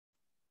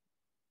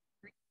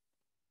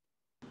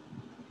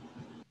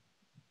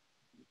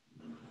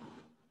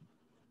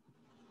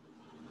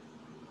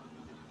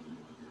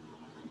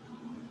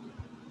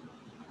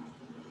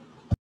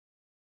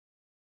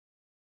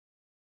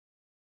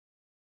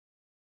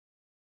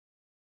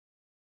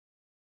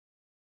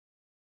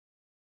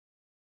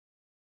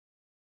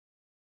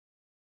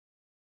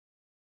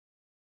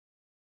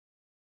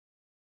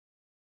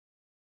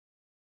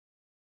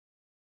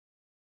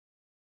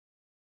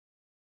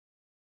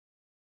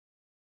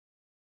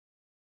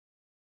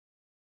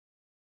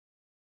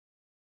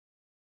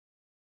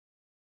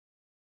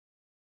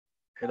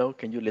Hello,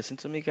 can you listen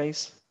to me,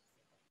 guys?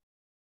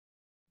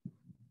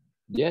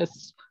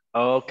 Yes.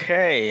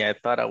 Okay, I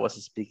thought I was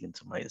speaking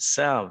to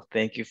myself.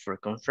 Thank you for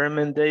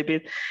confirming,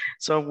 David.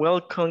 So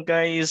welcome,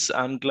 guys.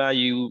 I'm glad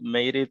you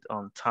made it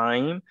on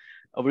time.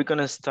 We're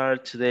gonna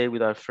start today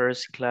with our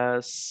first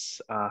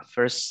class,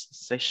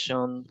 first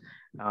session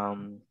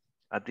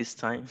at this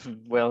time.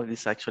 Well,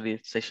 this is actually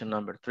session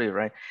number 3,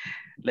 right?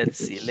 Let's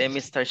see. Let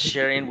me start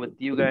sharing with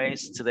you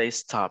guys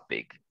today's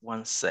topic.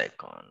 1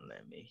 second.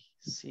 Let me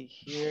see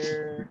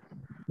here.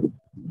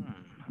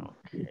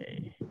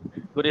 Okay.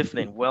 Good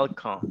evening.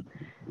 Welcome.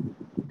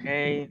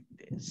 Okay,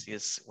 this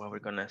is what we're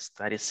gonna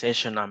study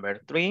session number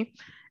 3.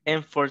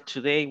 And for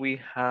today,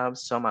 we have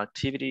some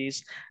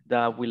activities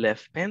that we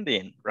left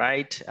pending,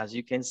 right? As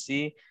you can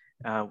see,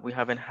 we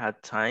haven't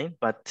had time,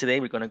 but today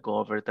we're gonna go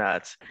over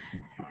that.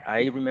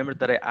 I remember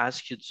that I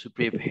asked you to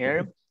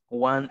prepare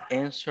one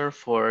answer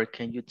for,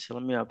 can you tell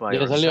me about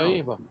Ya salió yourself?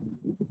 ahí, pa.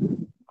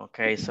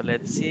 Okay, so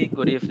let's see.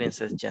 Good evening,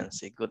 says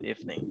Jancy. Good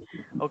evening.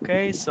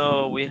 Okay,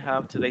 so we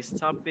have today's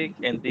topic,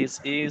 and this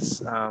is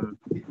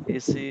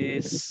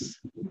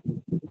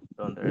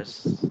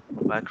there's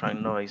a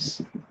background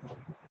noise.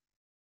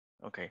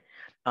 Okay.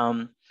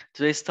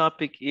 Today's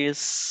topic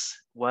is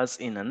what's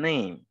in a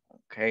name.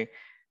 Okay.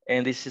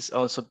 And this is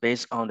also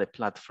based on the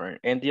platform.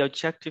 And the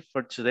objective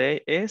for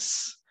today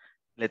is,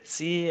 let's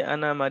see,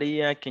 Ana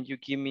Maria, can you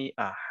give me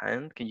a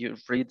hand? Can you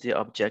read the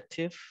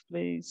objective,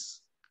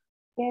 please?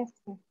 Yes,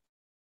 sir.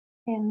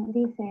 And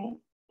dice,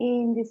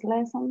 in this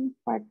lesson,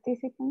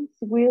 participants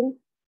will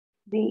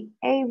be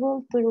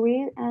able to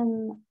read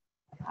an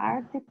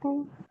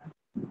article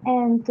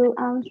and to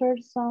answer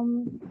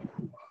some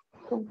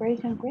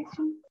comprehension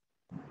questions.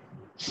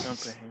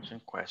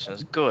 Comprehension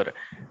questions. Good.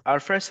 Our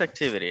first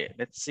activity,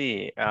 let's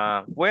see.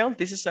 Well,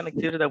 this is an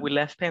activity that we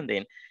left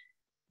pending.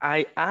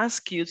 I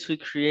ask you to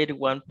create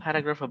one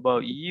paragraph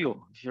about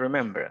you, if you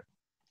remember.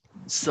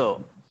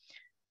 So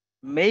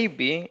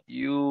maybe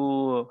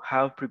you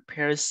have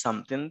prepared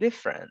something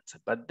different,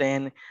 but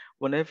then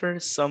whenever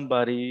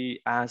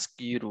somebody asks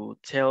you to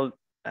tell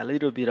a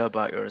little bit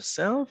about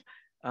yourself,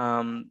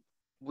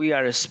 we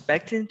are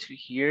expecting to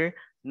hear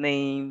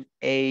name,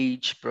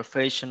 age,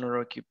 profession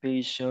or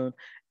occupation,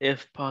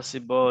 if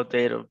possible,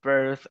 date of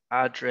birth,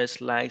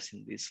 address, likes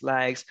and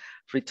dislikes,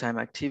 free time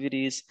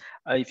activities,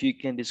 if you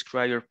can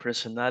describe your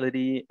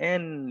personality,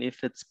 and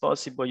if it's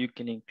possible, you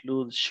can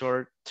include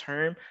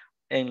short-term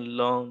and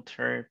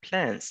long-term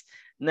plans.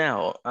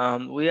 Now,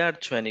 we are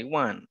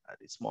 21 at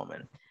this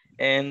moment,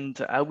 and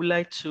I would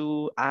like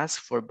to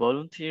ask for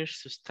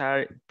volunteers to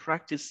start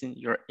practicing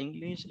your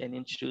English and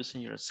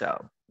introducing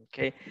yourself,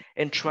 okay?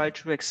 And try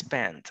to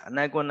expand. I'm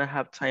not gonna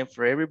have time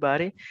for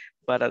everybody,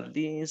 but at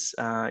least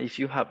if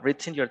you have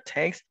written your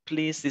text,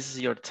 please, this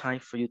is your time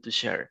for you to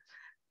share.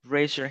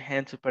 Raise your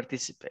hand to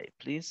participate,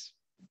 please.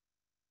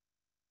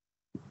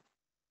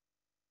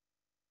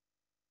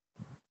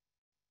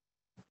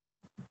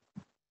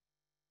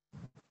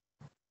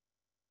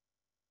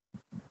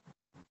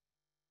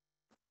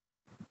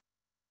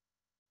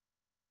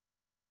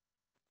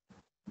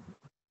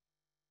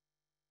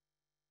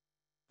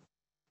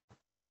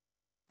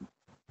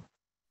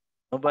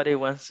 Nobody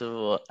wants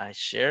to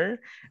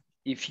share.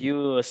 If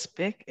you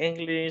speak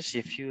English,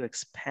 if you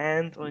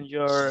expand on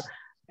your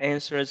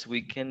answers,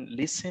 we can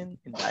listen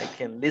and I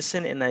can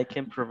listen and I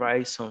can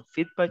provide some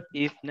feedback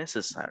if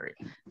necessary.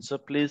 So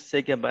please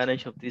take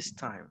advantage of this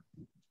time.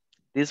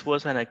 This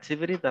was an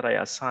activity that I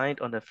assigned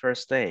on the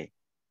first day.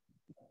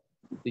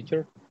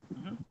 Teacher,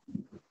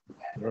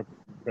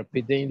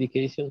 repeat the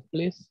indications,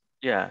 please.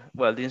 Yeah,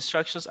 well, the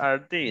instructions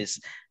are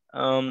these.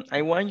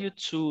 I want you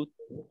to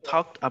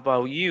talk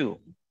about you.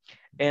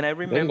 And I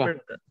Venga. remember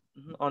that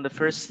on the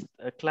first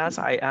class,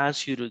 I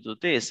asked you to do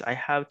this. I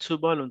have 2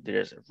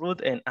 volunteers,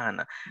 Ruth and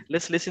Anna.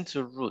 Let's listen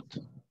to Ruth.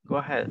 Go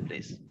ahead,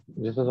 please.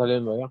 Ya está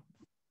saliendo allá.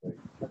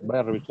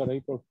 Vaya a revisar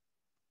ahí, por.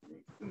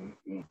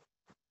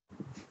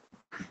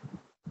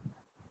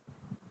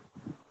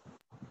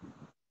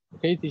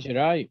 Okay, teacher,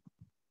 the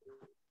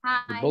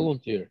Hi,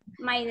 volunteer.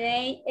 my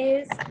name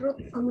is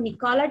Ruth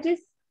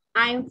Communicologist.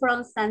 I'm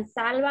from San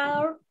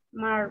Salvador.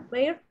 My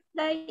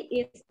birthday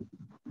is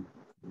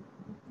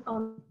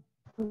on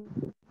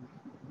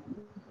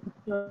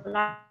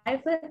July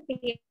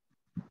 15th.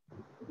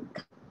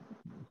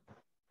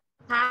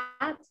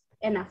 Cat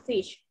and a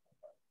fish.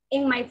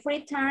 In my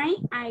free time,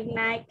 I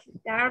like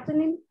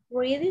gardening,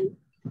 reading,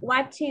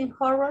 watching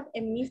horror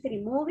and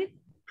mystery movies,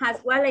 as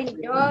well as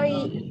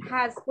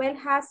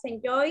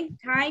enjoy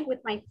time with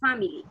my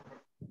family.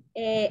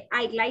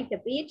 I like the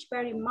beach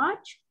very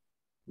much,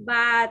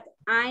 but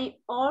I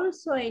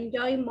also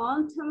enjoy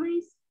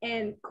mountains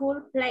and cool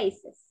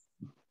places.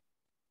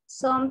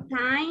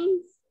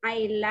 Sometimes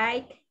I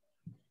like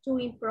to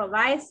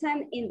improvise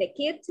in the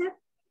kitchen.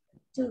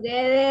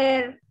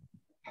 Together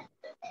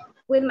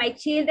with my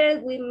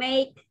children, we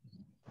make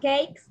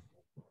cakes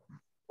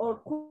or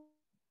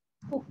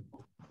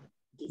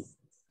cookies.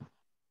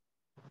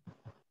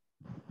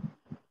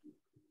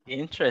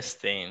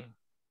 Interesting.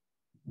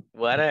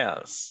 What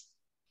else?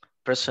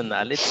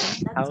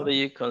 Personality, That's how do all.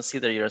 you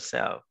consider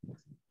yourself?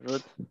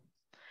 Rude,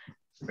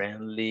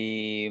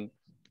 friendly,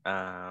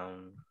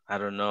 I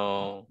don't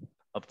know,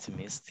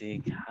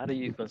 optimistic. How do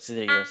you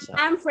consider yourself?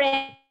 I'm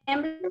friendly.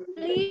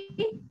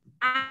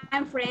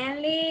 I'm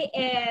friendly.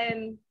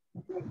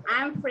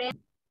 I'm friendly.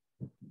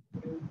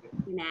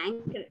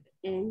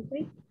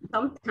 Angry.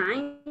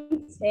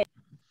 Sometimes.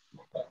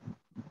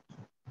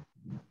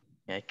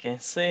 I can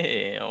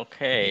say,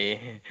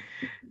 okay.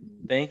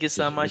 Thank you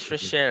so much for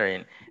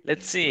sharing.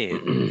 Let's see.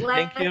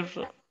 Thank you.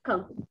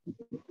 Welcome.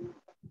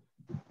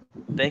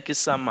 Thank you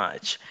so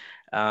much.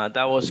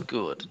 That was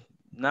good.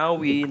 Now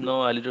we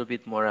know a little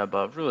bit more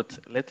about Ruth.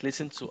 Let's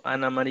listen to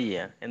Ana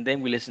Maria, and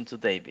then we listen to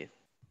David.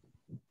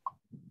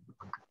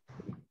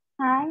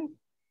 Hi,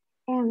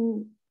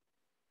 um,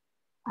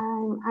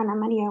 I'm Ana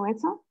Maria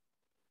Hueso.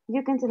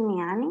 You can tell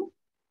me Annie.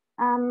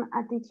 I'm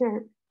a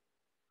teacher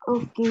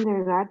of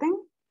kindergarten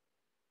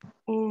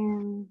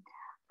and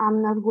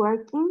I'm not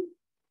working.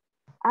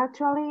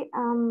 Actually,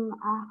 I'm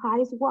a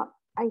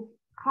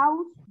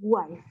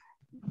housewife.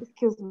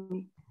 Excuse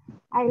me.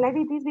 I like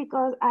this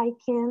because I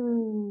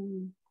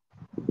can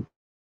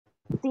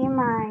see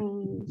my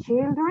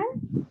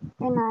children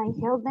and I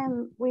help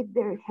them with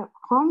their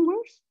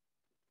homework.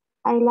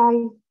 I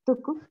like to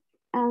cook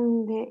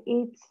and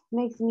it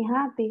makes me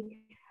happy.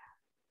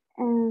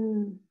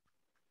 And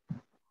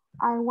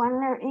I want to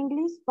learn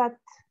English, but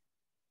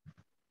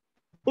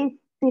it's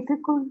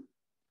difficult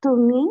to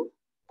me,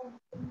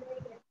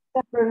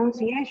 the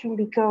pronunciation,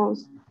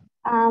 because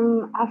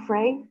I'm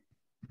afraid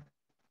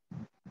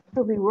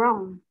to be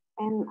wrong.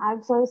 And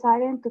I'm so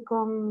excited to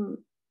come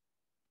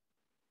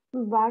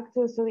back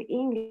to study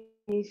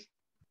English.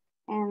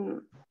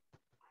 And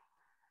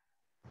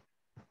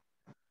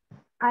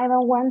I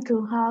don't want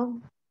to have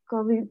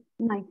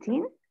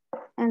COVID-19.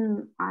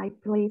 And I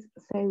please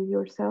save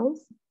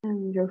yourselves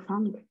and your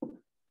family.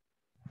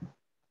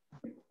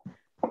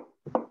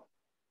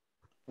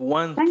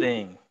 One Thank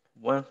thing,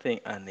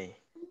 Annie.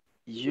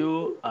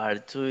 You are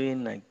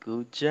doing a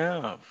good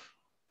job.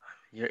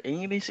 Your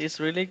English is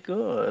really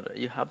good.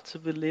 You have to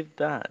believe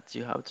that.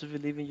 You have to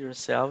believe in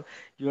yourself.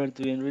 You are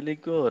doing really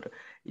good.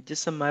 It's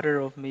just a matter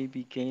of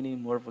maybe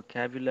gaining more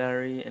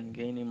vocabulary and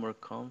gaining more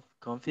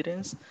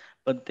confidence.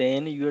 But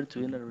then you are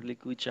doing a really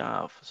good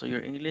job. So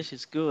your English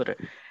is good.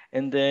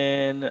 And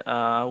then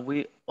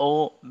we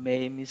all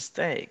make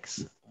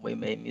mistakes. We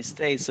make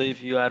mistakes. So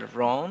if you are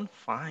wrong,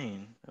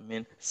 fine. I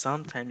mean,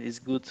 sometimes it's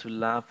good to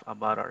laugh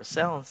about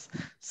ourselves.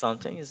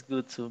 Sometimes it's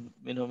good to,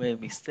 make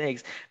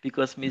mistakes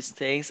because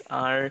mistakes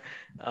are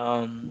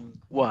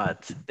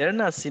what? They're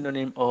not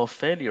synonym of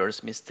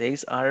failures.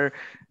 Mistakes are,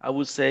 I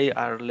would say,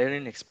 are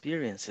learning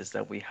experiences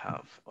that we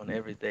have on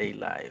everyday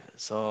life.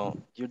 So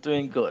you're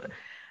doing good.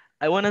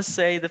 I want to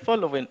say the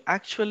following.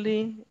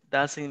 Actually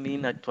doesn't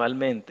mean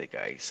actualmente,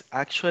 guys.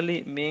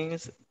 Actually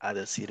means a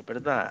decir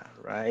verdad,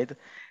 right?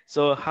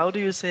 So how do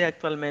you say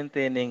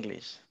actualmente in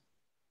English?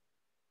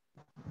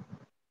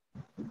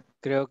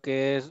 Creo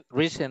que es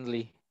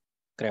recently,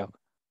 creo.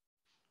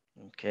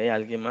 Okay,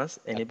 ¿alguien más?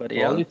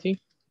 Anybody else? Actuality.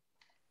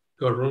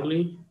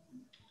 Currently,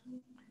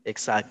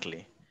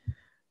 Exactly,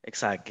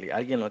 exactly.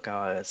 Alguien lo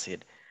acaba de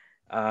decir.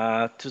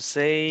 To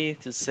say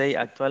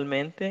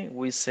actualmente,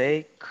 we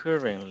say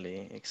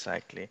currently,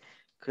 exactly.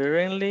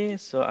 Currently,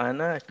 so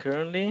Ana,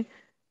 currently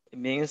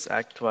means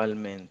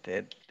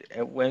actualmente.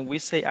 When we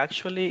say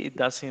actually, it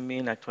doesn't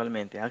mean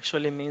actualmente.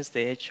 Actually means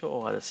de hecho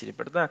o a decir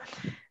verdad.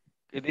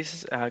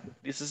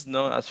 This is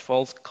known as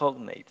false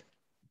cognate.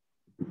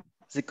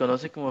 Se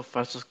conoce como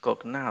falsos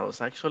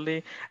cognados.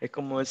 Actually, es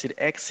como decir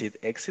exit.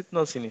 Exit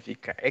no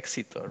significa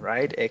éxito,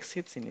 right?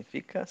 Exit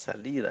significa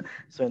salida.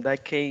 So in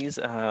that case,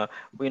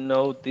 we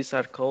know these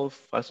are called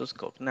falsos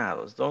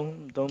cognados.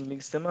 Don't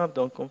mix them up.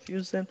 Don't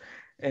confuse them.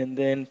 And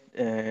then,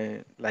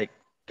 like,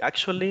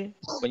 actually,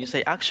 when you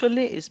say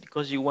actually, it's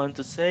because you want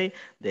to say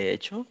de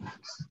hecho,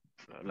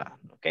 blah, blah.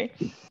 Okay?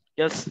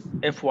 Just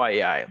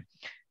FYI.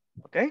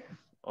 Okay?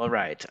 All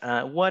right.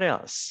 What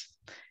else?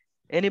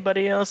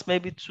 Anybody else?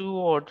 Maybe 2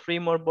 or 3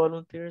 more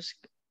volunteers.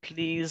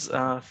 Please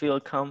feel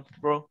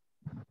comfortable.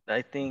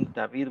 I think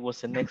David was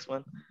the next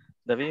one.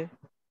 David?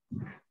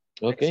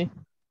 Next. Okay.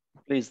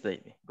 Please,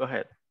 David. Go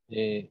ahead.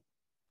 Uh,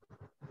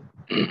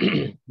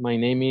 my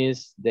name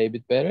is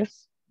David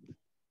Perez.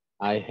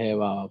 I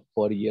have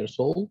 40 years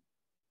old.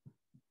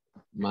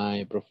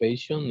 My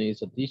profession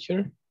is a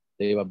teacher.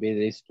 The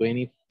birthday is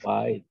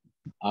 25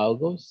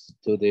 August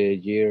to the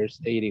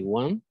years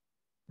 81.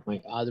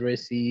 My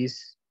address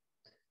is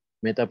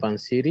Metapan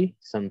City,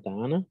 Santa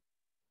Ana.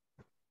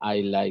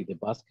 I like the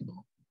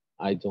basketball.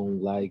 I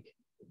don't like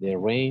the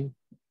rain.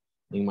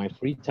 In my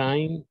free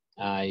time,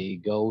 I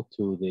go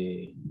to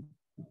the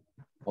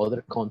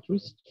other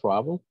countries,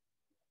 travel.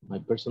 My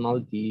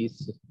personality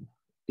is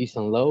peace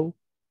and love.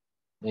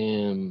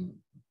 And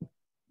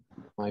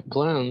my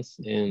plans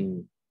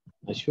in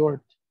a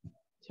short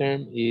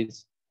term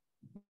is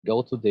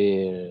go to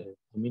the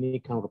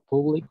Dominican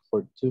Republic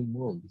for 2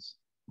 months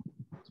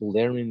to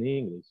learn in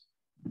English.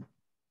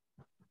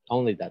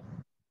 Only that.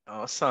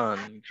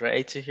 Awesome.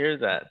 Great to hear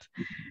that.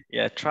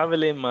 Yeah,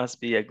 traveling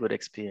must be a good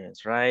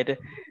experience, right?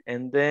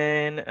 And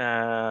then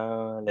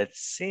let's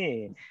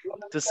see.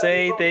 To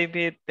say,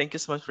 David, thank you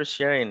so much for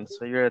sharing.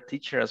 So you're a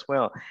teacher as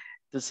well.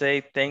 To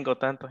say tengo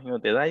tantos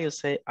años de edad, you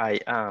say I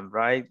am,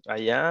 right?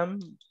 I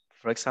am,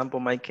 for example,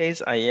 my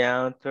case, I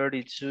am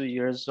 32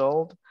 years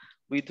old.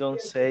 We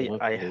don't say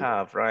I Okay.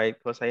 have, right?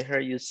 Because I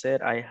heard you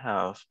said I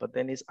have, but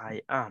then it's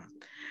I am.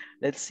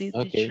 Let's see,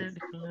 Okay. teacher.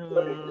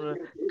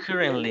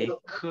 Currently,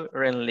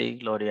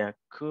 Gloria.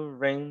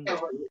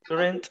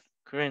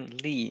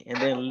 Currently. And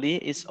then Lee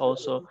is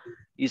also,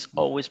 is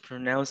always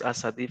pronounced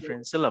as a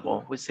different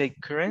syllable. We say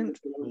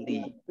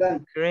currently,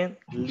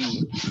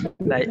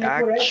 like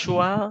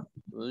actually.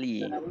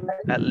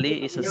 That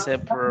Lee is a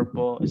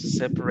separable, is a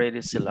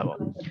separated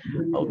syllable.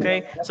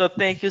 Okay, so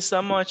thank you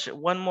so much.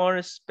 One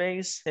more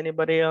space.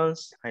 Anybody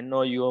else? I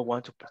know you all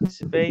want to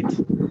participate.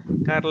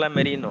 Carla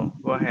Merino,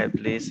 go ahead,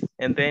 please.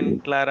 And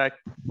then Clara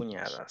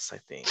Cuñadas, I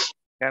think.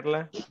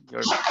 Carla,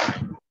 your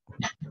time.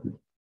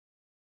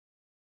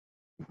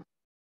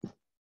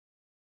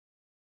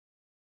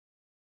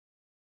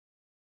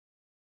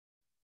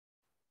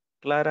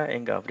 Clara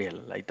and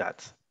Gabriel, like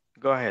that.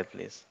 Go ahead,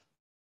 please.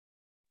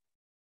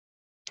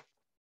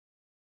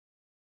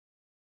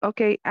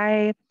 Okay,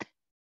 I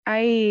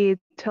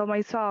tell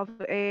myself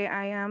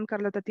I am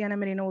Carla Tatiana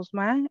Merino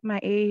Guzman. My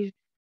age,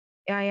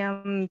 I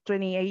am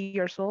 28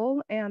 years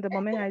old, and at the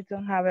moment I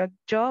don't have a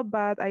job,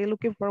 but I'm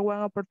looking for one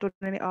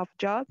opportunity of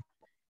job.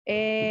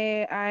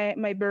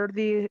 My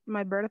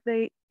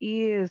birthday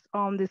is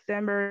on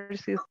December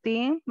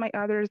 16. My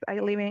address I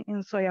live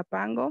in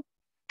Soyapango.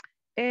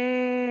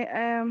 Eh,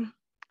 um,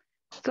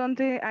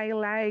 Something I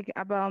like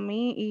about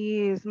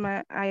me is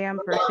I am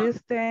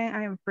persistent,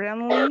 I am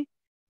friendly.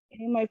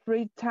 In my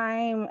free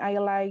time, I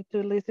like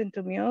to listen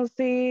to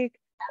music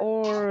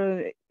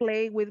or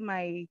play with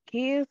my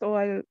kids,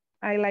 or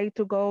I like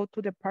to go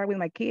to the park with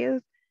my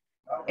kids.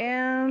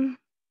 And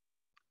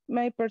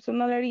my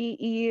personality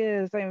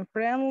is I'm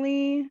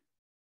friendly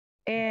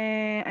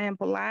and I am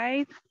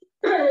polite.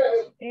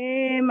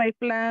 And my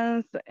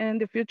plans in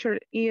the future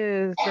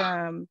is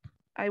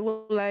I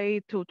would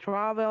like to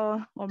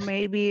travel, or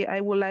maybe I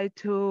would like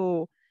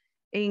to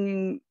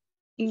increase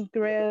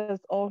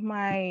of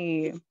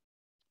my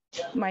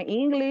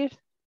English,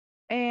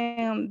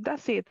 and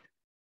that's it.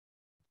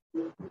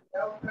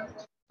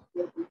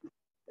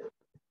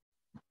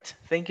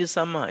 Thank you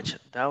so much.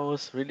 That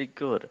was really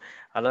good.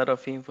 A lot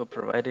of info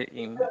provided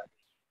in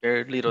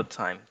very little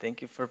time.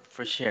 Thank you for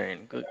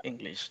sharing. Good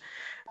English.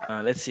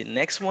 Let's see,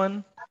 next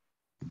one.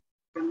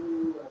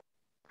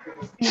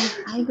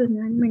 Hi, good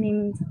morning. My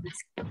name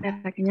is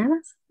Clara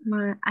Cañadas.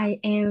 I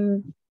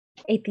am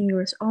 18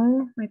 years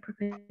old. My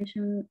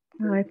profession,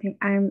 I think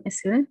I'm a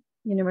student,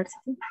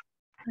 university.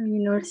 I'm a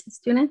university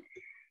student.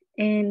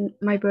 And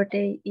my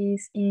birthday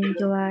is in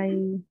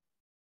July,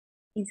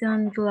 it's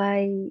on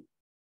July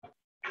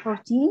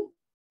 14.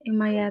 And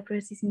my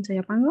address is in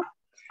Soyapango.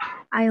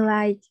 I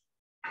like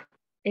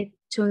it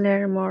to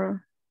learn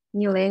more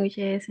new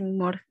languages and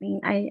more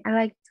things. I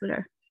like to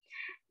learn.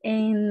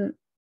 And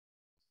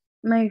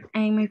my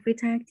free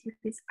time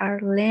activities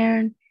are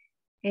learning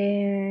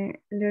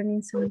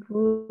some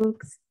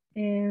books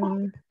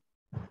and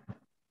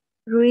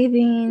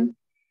reading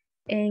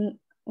and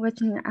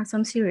watching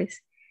some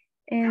series.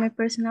 And my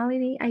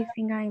personality, I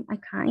think I'm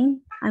kind,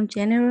 I'm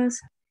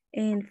generous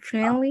and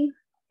friendly,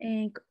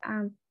 and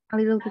I'm a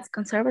little bit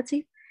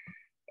conservative.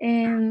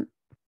 And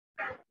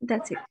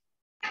that's it.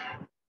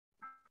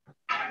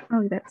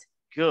 Oh, that's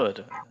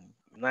Good.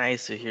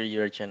 Nice to hear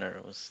you're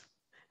generous.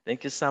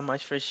 Thank you so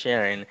much for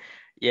sharing.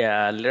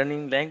 Yeah,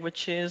 learning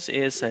languages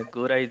is a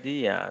good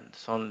idea.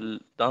 So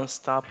don't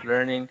stop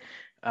learning.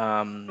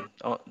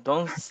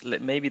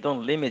 Maybe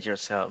don't limit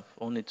yourself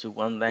only to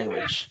one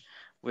language.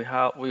 We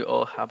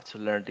all have to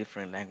learn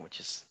different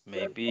languages.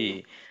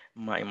 Maybe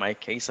in my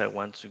case, I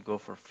want to go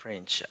for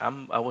French.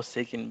 I was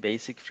taking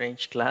basic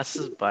French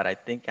classes, but I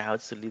think I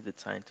have to leave the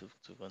time to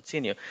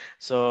continue.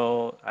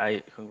 So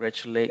I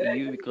congratulate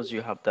you because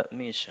you have that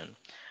mission.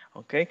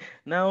 Okay,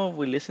 now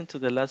we listen to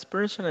the last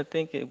person. I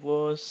think it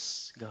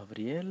was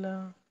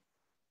Gabriela.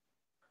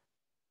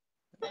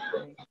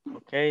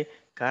 Okay,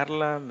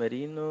 Carla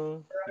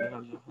Merino, you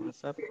have your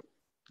hands up.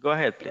 Go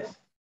ahead, please.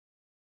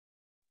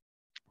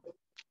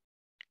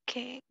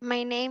 Okay,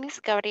 my name is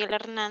Gabriela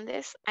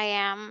Hernandez. I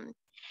am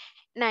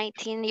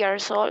 19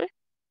 years old.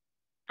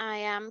 I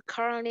am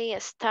currently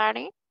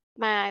studying.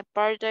 My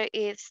birthday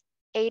is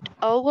 8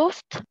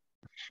 August.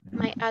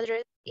 My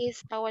address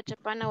is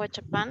Ahuachapan,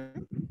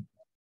 Ahuachapan.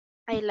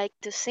 I like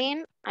to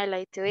sing, I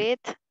like to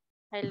eat,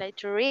 I like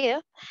to read.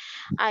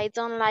 I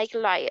don't like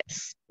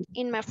liars.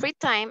 In my free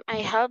time, I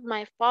help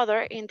my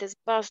father in this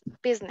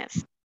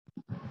business.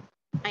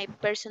 My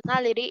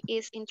personality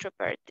is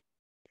introverted.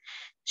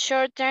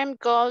 Short-term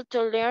goal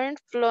to learn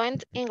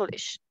fluent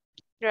English.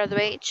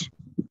 Graduate,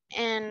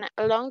 and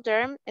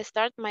long-term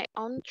start my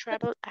own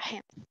travel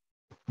agency.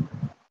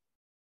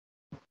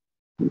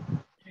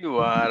 You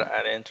are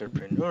an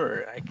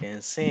entrepreneur, I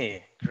can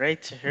see.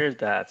 Great to hear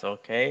that,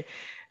 okay?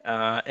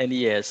 And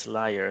yes,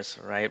 liars,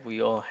 right?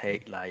 We all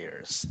hate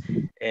liars.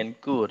 And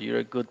good, you're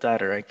a good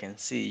daughter. I can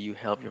see you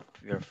help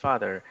your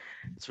father.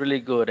 It's really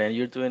good, and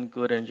you're doing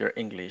good in your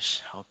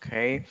English,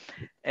 okay?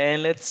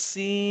 And let's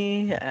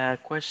see,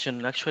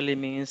 question actually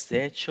means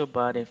de hecho,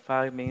 but in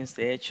fact means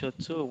de hecho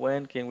too.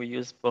 When can we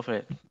use both of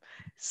it?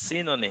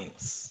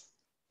 Synonyms.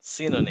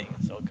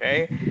 Synonyms,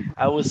 okay?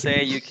 I would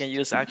say you can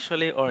use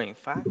actually or in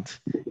fact,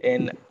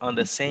 and on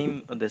the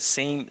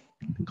same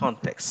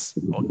context,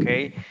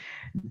 okay?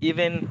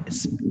 Even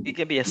it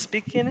can be a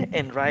speaking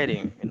and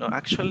writing,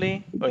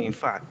 actually or in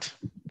fact,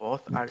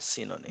 both are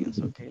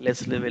synonyms, okay?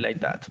 Let's leave it like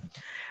that.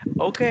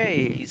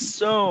 Okay,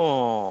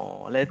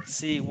 so let's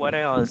see what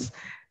else.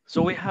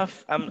 So we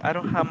have, I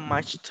don't have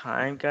much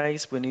time,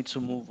 guys. We need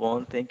to move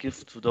on. Thank you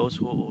to those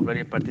who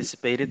already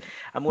participated.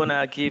 I'm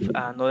gonna give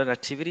another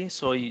activity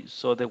so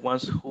the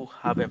ones who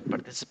haven't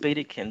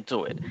participated can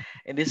do it.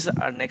 And this is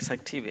our next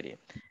activity.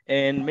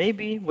 And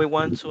maybe we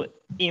want to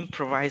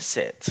improvise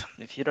it.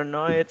 If you don't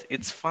know it,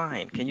 it's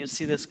fine. Can you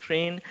see the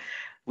screen?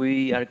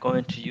 We are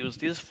going to use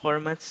these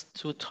formats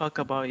to talk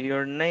about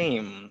your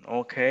name,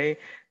 okay?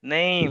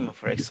 Name,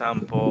 for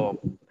example,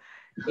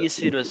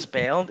 easy to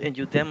spell and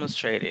you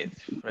demonstrate it.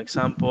 For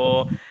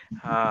example,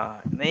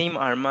 name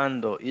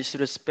Armando, easy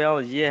to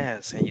spell,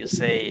 yes, and you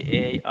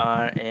say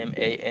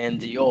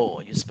Armando,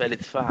 you spell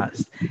it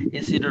fast.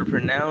 Easy to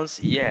pronounce,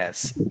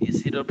 yes,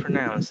 easy to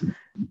pronounce.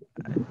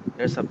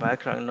 There's a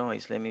background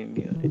noise, let me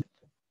mute it.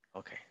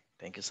 Okay,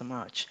 thank you so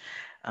much.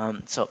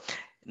 So,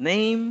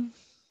 name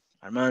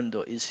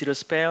Armando, easy to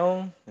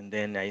spell, and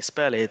then I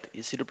spell it,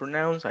 easy to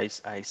pronounce,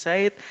 I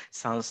say it,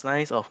 sounds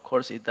nice, of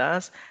course it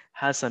does,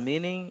 has a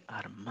meaning,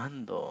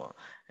 Armando,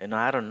 and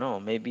I don't know,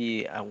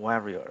 maybe a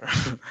warrior,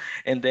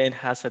 and then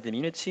has a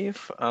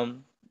diminutive,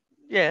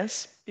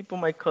 yes, people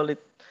might call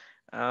it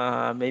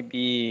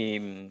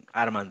maybe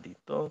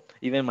Armandito,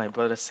 even my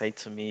brother say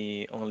to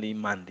me only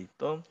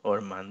Mandito or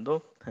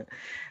Mando,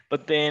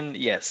 but then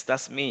yes,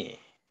 that's me.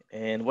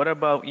 And what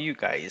about you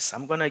guys?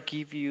 I'm gonna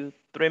give you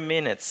 3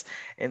 minutes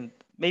and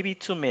maybe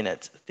 2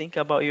 minutes. Think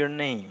about your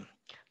name.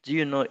 Do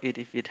you know it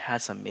if it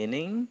has a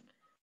meaning?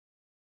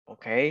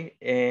 Okay,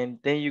 and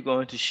then you're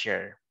going to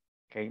share.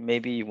 Okay,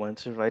 maybe you want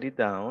to write it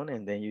down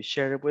and then you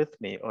share it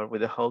with me or with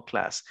the whole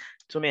class.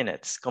 2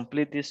 minutes.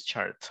 Complete this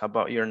chart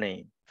about your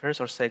name, first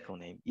or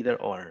second name, either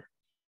or.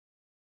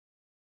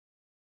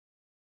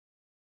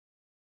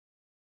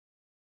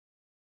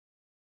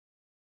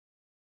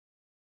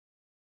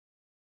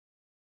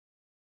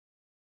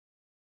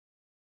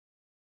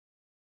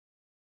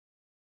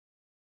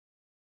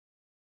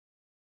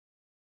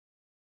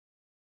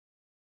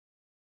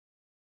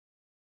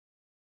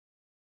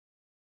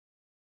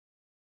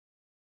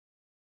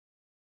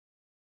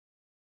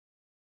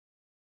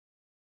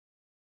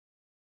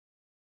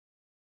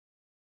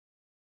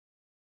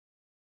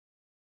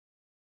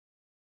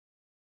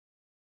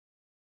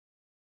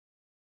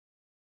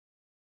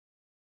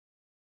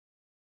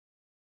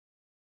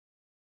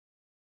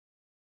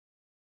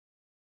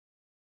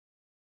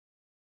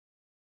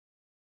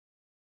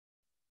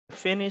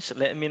 Finish,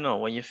 let me know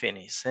when you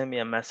finish. Send me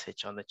a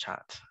message on the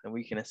chat and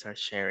we can start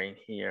sharing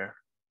here.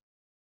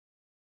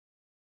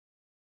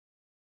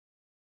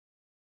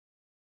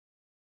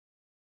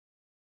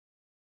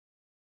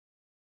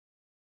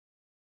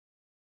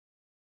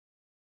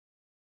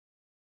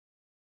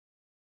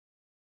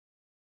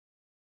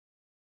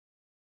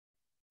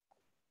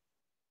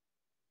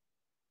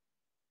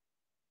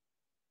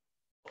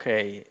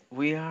 Okay,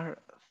 we are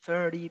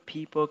 30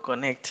 people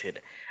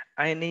connected.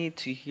 I need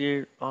to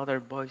hear other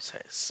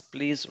voices.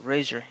 Please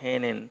raise your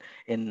hand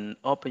and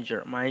open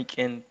your mic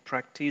and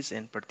practice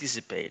and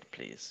participate,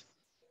 please.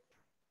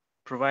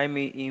 Provide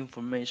me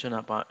information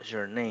about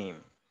your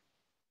name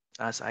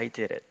as I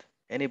did it.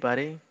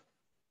 Anybody?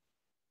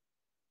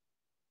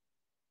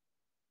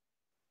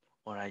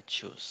 Or I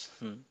choose.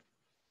 Let's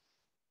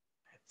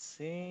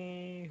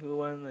see who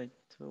won.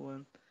 Who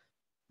won?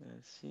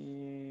 Let's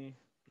see.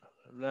 Blah,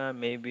 blah, blah.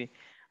 Maybe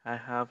I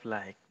have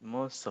like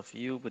most of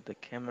you with the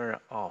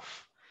camera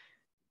off.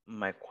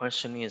 My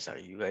question is, are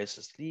you guys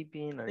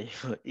sleeping? Are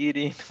you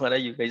eating? What are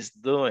you guys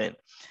doing?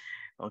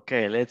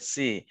 Okay, let's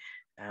see.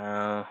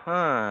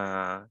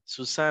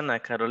 Susana,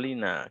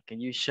 Carolina, can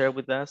you share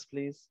with us,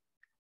 please?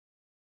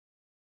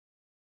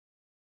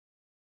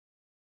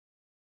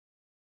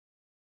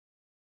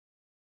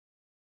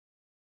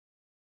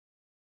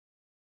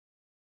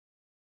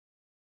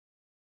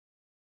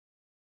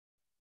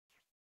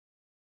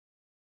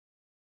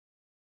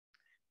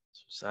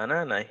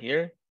 Susana, not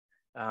here.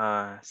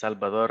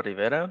 Salvador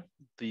Rivera,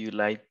 do you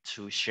like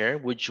to share?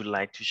 Would you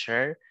like to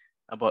share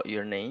about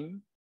your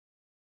name?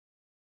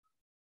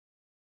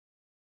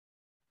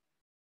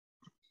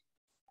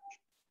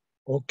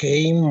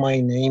 Okay, my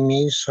name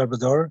is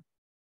Salvador,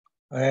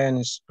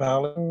 and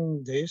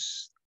spelling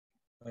this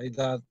like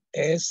that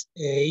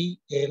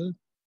Salvador.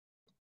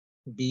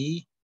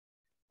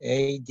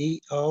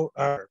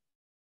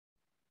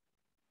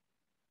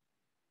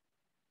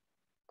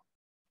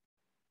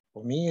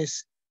 For me,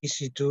 it's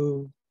easy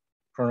to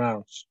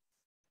pronounce.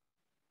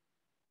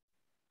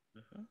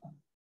 Mhm.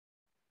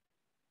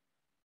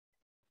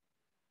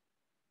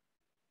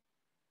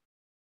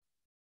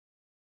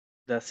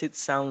 Does it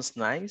sound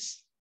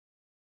nice?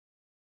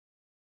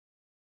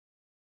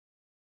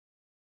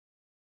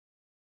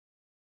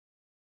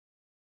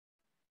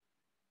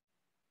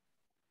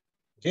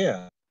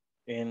 Yeah.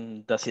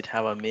 And does it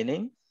have a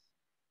meaning?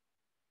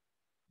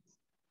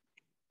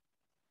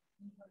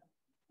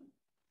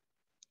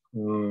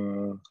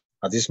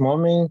 At this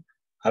moment,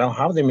 I don't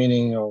have the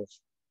meaning of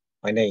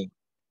my name.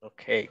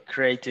 Okay,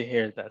 great to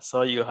hear that.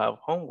 So you have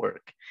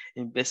homework.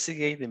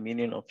 Investigate the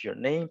meaning of your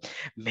name.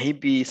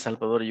 Maybe,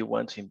 Salvador, you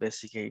want to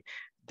investigate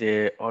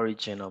the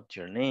origin of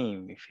your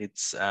name. If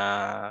it's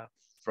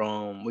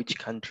from which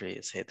country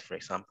is it, for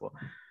example.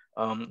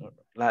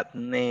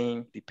 Latin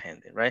name,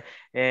 depending, right?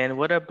 And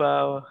what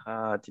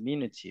about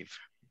diminutive?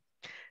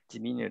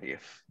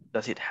 Diminutive,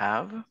 does it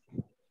have?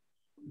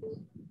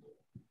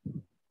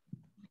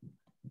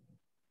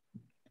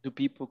 Do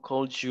people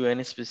call you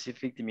any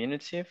specific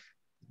diminutive?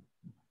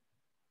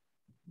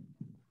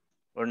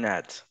 Or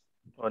not?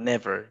 Or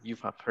never you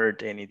have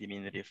heard any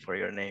diminutive for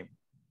your name?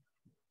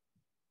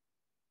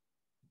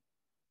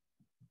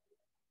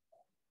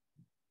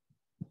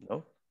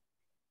 No?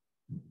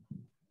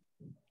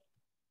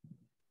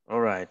 All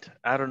right.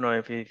 I don't know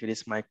if it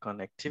is my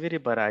connectivity,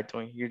 but I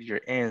don't hear your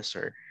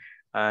answer.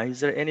 Is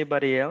there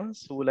anybody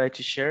else who would like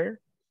to share?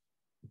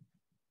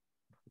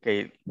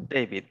 Okay,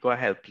 David, go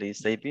ahead, please.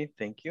 David,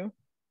 thank you.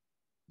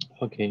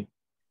 Okay,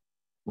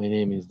 my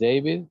name is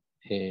David.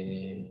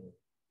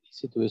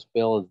 Easy to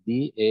spell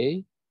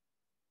D-A-B-E-D.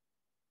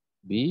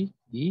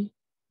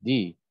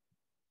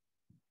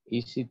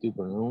 Easy to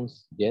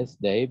pronounce, yes,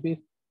 David.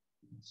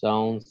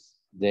 Sounds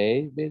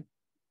David.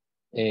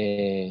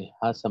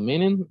 Has a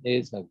meaning,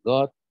 is a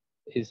God,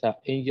 is an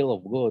angel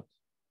of God.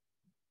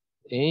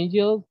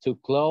 Angel to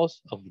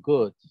close of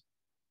good.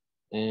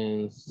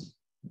 And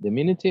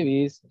diminutive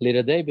is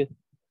little David.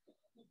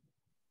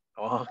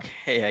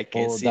 Okay, I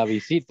can Or see.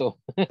 Davidito.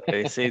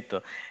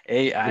 Davidito.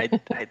 Hey, I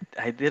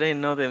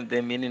didn't know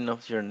the meaning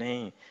of your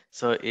name.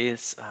 So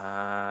it's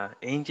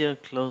angel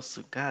close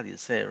to God, you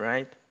said,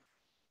 right?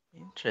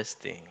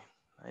 Interesting.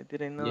 I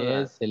didn't know that.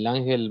 Yes, el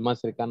ángel más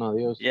cercano a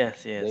Dios,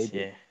 Yes, yes, David.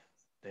 yeah.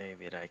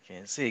 David, I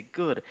can see.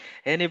 Good.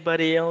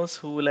 Anybody else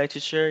who would like to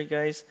share,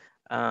 guys?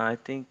 I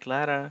think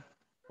Clara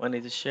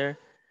wanted to share.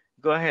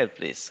 Go ahead,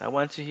 please. I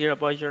want to hear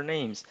about your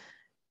names.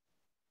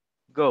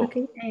 Go.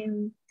 Okay,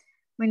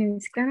 my name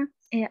is Clara.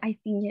 I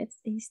think yes,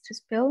 it's to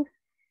spell.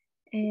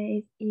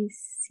 It is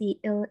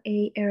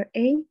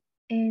C-L-A-R-A,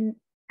 and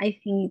I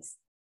think it's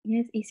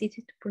yes, easy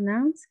to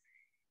pronounce.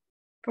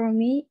 For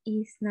me,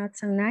 it's not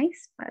so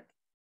nice, but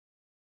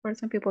for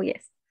some people,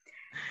 yes.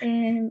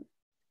 And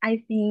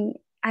I think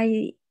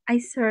I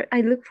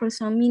look for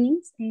some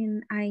meanings,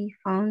 and I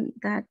found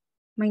that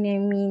my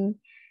name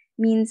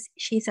means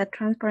she's a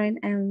transparent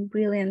and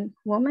brilliant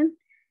woman,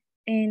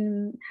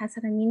 and has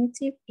a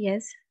diminutive,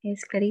 yes,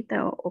 is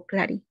Clarita or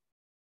Clary.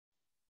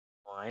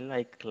 Oh, I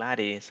like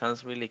Clary.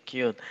 Sounds really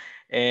cute.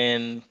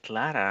 And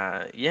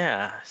Clara,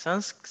 yeah,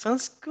 sounds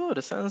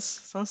good.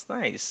 Sounds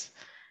nice.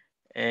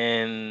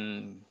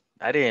 And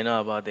I didn't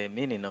know about the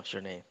meaning of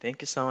your name.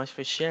 Thank you so much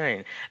for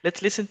sharing.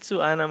 Let's listen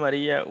to Ana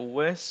Maria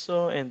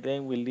Hueso, and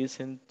then we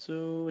listen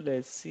to,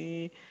 let's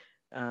see,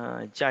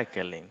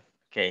 Jacqueline.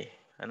 Okay,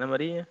 Ana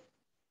Maria.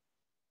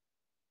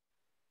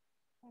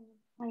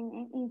 My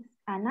name is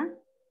Anna.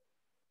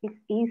 It's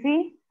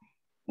easy.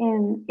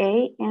 And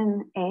A.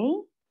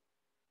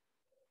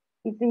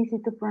 It's easy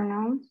to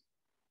pronounce.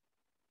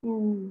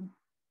 And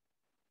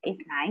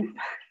it's nice.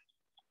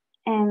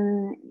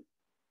 And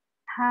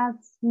has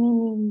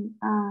meaning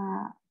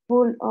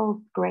full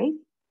of grace.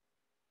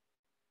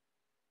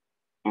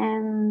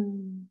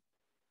 And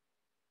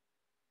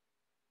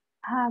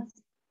has,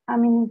 I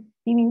mean,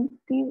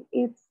 diminutive,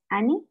 it's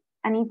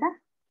Anita.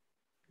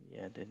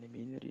 Yeah, the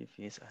diminutive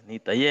is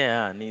Anita.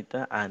 Yeah,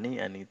 Anita, Annie,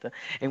 Anita.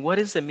 And what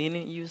is the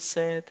meaning you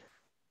said?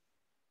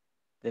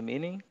 The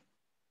meaning?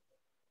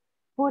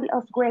 Full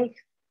of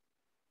grace.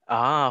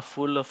 Ah,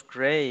 full of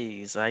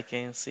grace. I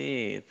can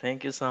see.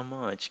 Thank you so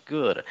much.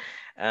 Good.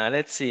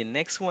 Let's see.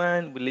 Next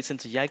one, we listen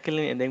to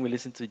Jacqueline, and then we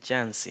listen to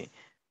Jancy.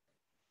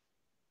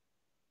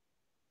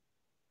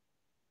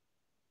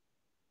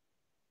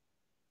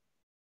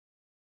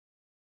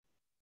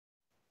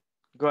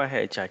 Go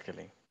ahead,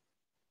 Jacqueline.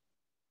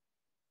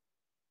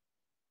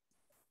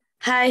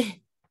 Hi,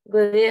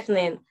 good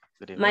evening.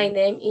 Good My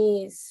evening.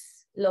 name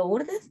is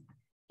Lourdes.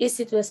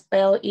 Easy to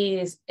spell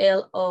is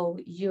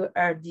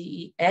Lourdes.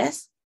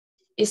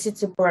 Easy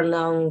to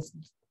pronounce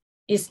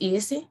is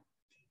easy.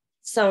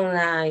 Sound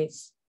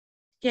nice.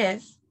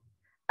 Yes.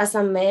 As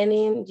a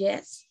meaning,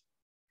 yes.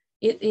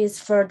 It is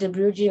for the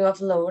Virgin of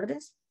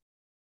Lourdes.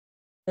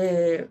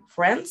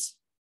 Friends.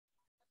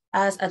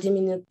 As a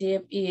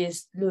diminutive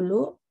is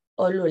Lulu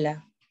or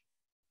Lula.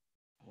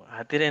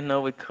 I didn't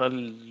know we call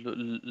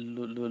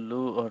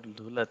Lulu or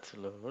Lula to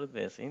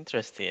Lourdes.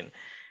 Interesting.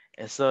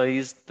 And so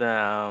is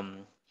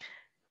the,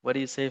 what do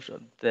you say,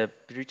 the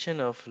Virgin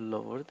of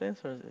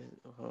Lourdes? Or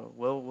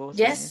what was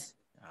her name? Yes,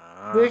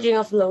 Ah, Virgin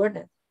of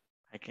Lourdes.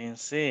 I can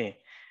see.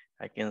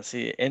 I can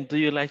see. And do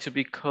you like to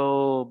be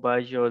called by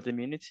your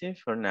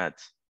diminutive or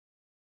not?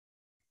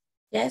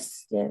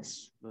 Yes,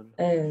 yes.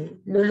 Lulu.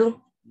 Lulu.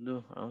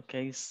 Lulu,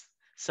 okay.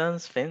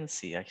 Sounds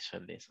fancy,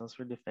 actually. Sounds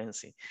really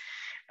fancy.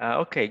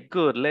 Okay,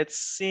 good. Let's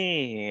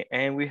see.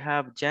 And we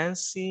have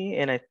Jancy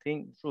and I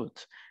think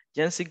Ruth.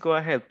 Jancy, go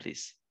ahead,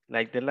 please.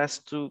 Like the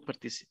last two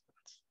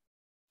participants.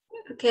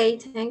 Okay,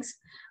 thanks.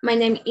 My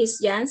name is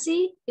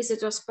Yancy. Is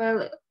it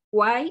spelled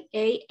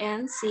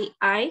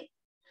Y-A-N-C-I?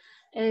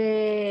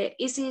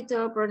 Easy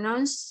to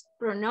pronounce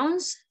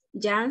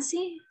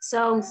Yancy.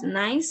 Sounds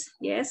nice,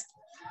 yes.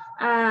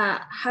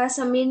 Has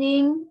a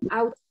meaning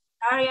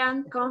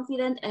authoritarian,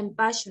 confident, and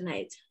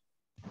passionate.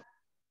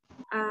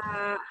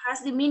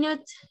 Has the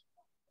minute,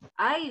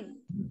 I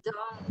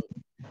don't,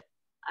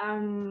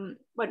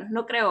 bueno,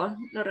 no creo,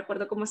 no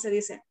recuerdo cómo se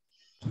dice.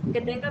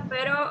 Que tenga,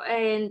 pero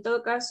en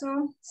todo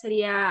caso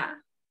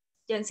sería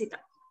Yancita.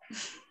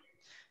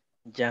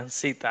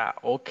 Jancita,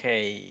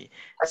 okay.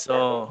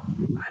 So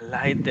I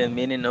like the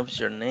meaning of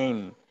your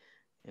name,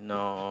 you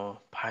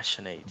know,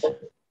 passionate.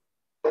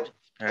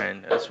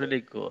 And that's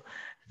really cool.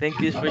 Thank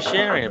you for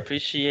sharing,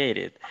 appreciate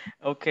it.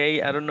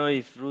 Okay, I don't know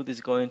if Ruth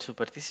is going to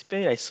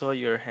participate. I saw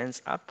your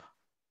hands up.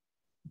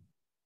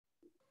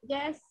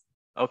 Yes.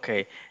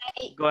 Okay,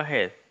 go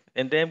ahead.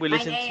 And then we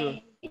listen to...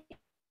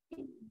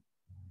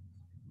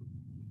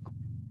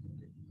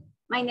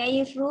 My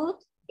name is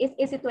Ruth. It's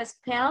easy to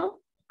spell,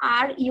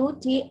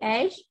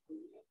 R-U-T-H.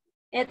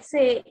 It's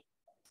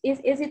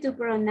easy to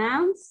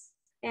pronounce,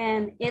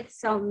 and it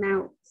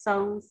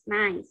sounds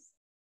nice.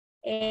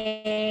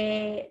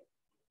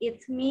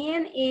 Its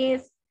meaning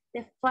is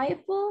the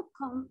faithful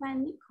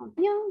companion,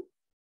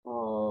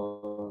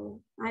 or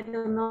I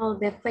don't know,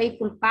 the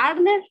faithful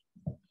partner.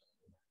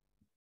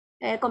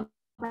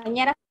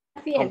 Compañera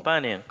fiel.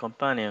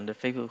 Companion, the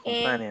faithful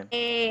companion.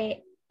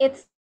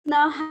 It's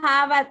not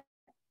have a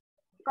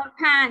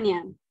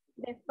companion,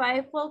 the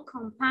faithful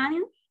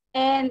companion,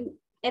 and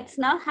it's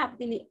not have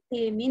the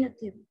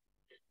diminutive.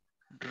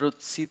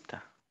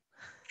 Ruthcita.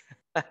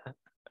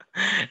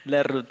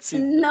 La Ruthcita.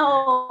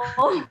 No.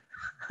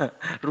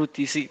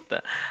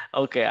 Ruticita.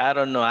 Okay, I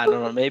don't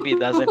know. Maybe it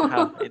doesn't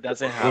have.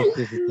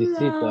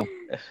 No.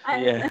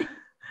 Yeah.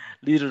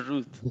 Little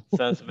Ruth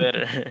sounds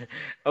better.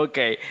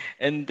 Okay,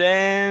 and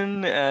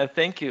then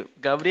thank you,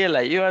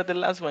 Gabriela. You are the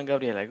last one,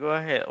 Gabriela. Go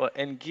ahead. Oh,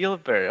 and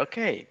Gilbert.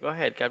 Okay, go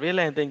ahead,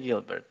 Gabriela, and then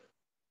Gilbert.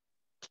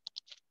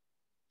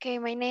 Okay,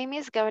 my name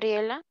is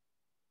Gabriela.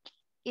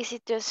 Easy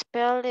to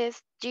spell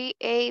is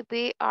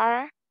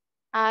Gabriela.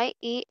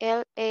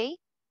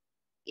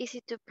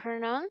 Easy to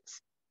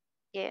pronounce,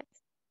 yes.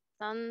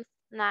 Sounds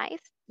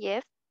nice,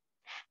 yes.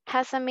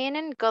 Has a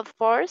meaning, God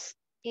force.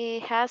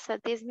 It has a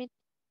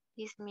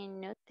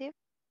diminutive.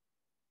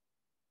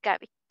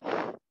 Gabi.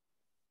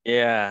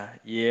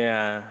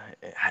 Yeah.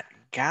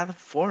 God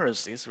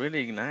force is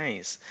really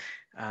nice.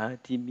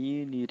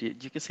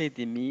 Diminutive. You can say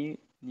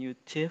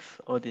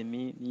diminutive or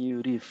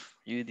diminutive.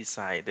 You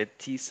decide. The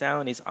T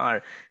sound is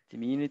R.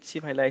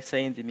 Diminutive, I like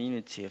saying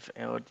diminutive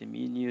or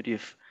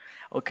diminutive.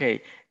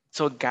 Okay,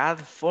 so God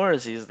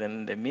force is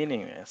then the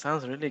meaning. It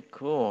sounds really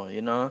cool,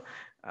 you know.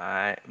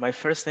 My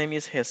first name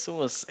is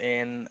Jesus,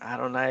 and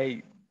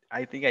I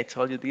think I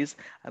told you this,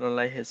 I don't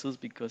like Jesus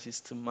because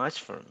it's too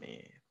much for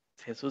me.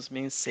 Jesus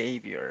means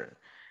savior,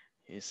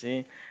 you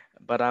see.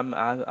 But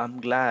I'm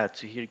glad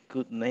to hear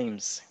good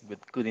names with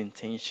good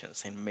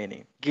intentions and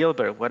meaning.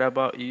 Gilbert, what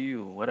about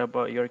you? What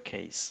about your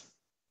case?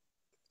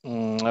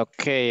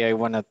 Okay, I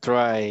wanna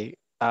try.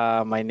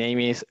 My name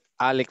is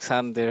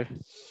Alexander.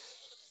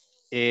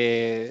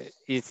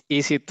 It's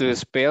easy to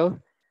spell.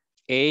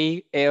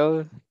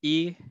 Alexander.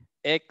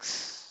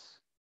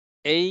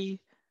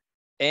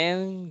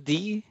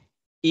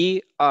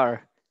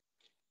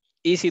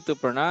 Easy to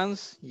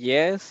pronounce,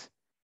 yes.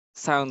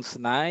 Sounds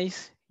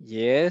nice,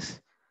 yes.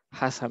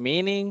 Has a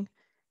meaning,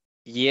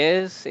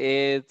 yes.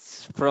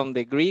 It's from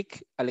the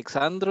Greek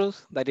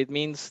Alexandros, that it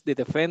means the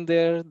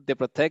defender, the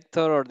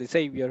protector, or the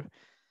savior.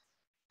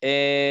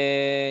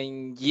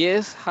 And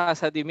yes,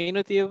 has a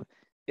diminutive,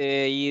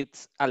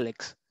 it's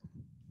Alex.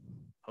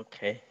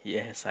 Okay,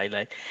 yes, I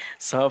like.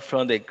 So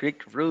from the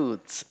Greek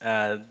roots,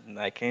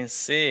 I can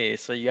see.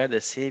 So you are the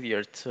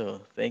savior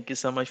too. Thank you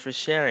so much for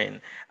sharing,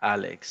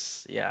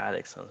 Alex. Yeah,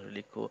 Alex sounds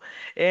really cool.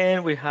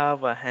 And we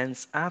have a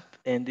hands up,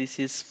 and this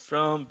is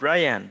from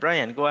Brian.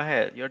 Brian, go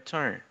ahead. Your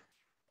turn.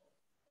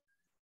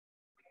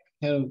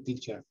 Hello,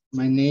 teacher.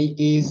 My name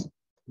is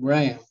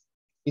Brian.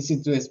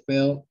 Easy to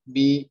spell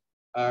Bryan.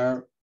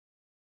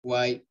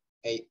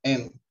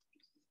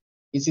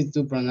 Easy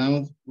to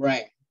pronounce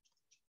Brian.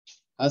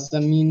 Has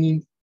a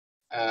meaning,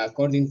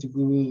 according to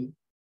Google,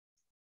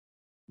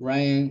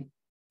 Brian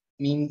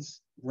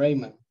means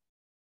Raymond.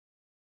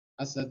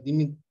 As a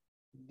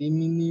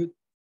diminutive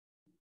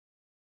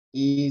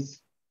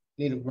is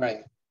little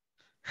Brian.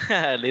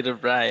 Little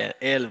Brian,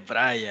 El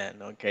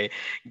Brian. Okay,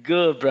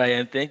 good,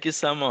 Brian. Thank you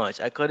so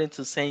much. According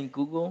to Saint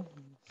Google,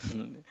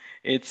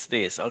 It's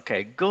this.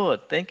 Okay,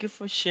 good. Thank you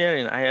for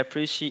sharing. I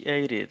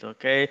appreciate it.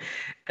 Okay.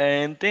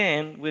 And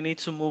then we need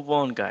to move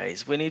on,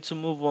 guys. We need to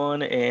move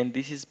on, and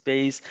this is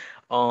based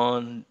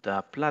on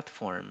the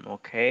platform.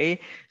 Okay.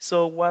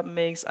 So, what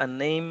makes a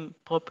name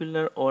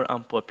popular or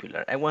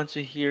unpopular? I want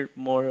to hear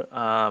more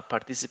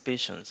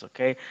participations.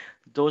 Okay.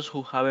 Those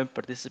who haven't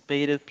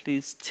participated,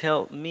 please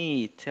tell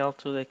me, tell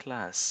to the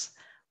class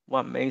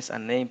what makes a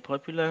name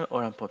popular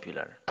or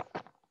unpopular.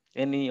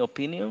 Any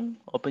opinion?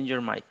 Open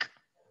your mic.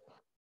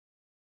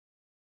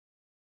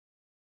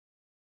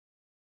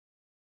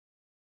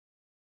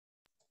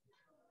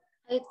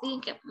 I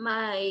think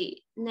my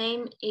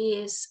name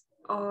is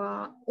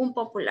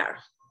unpopular.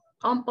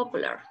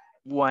 Unpopular.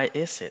 Why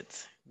is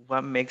it?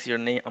 What makes your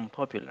name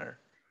unpopular?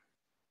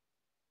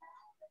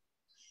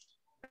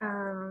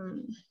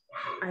 Um,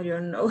 I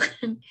don't know.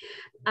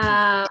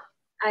 I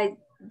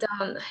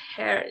don't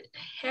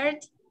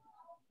heard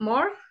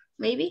more,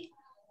 maybe.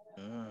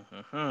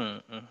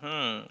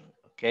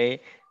 Okay,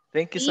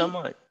 thank you so Me,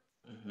 much.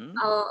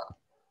 uh,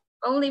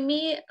 only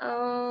me,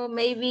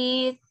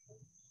 maybe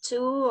 2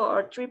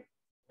 or 3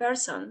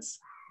 persons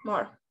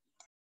more.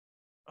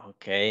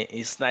 Okay,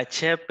 it's not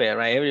Chepe,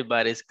 right?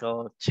 Everybody's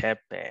called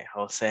Chepe,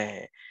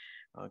 Jose.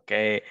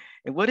 Okay,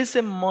 and what is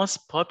the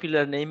most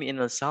popular name in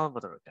El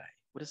Salvador, guy?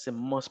 What is the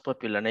most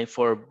popular name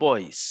for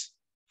boys,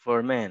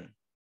 for men?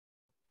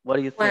 What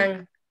do you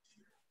think?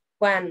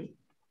 Juan. Juan.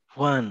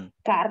 Juan.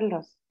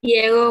 Carlos.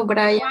 Diego,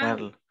 Brian.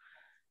 Carlos.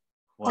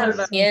 Juan.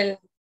 Salvador.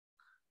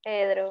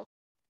 Pedro.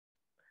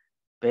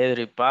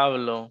 Pedro y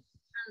Pablo.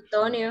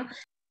 Antonio.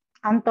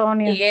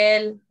 Antonio.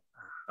 Miguel.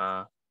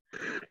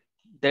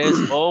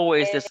 There's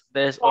always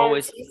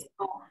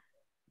Francisco.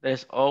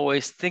 there's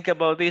always think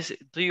about this.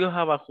 Do you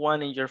have a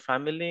Juan in your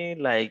family?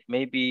 Like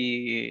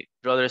maybe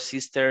brothers,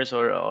 sisters,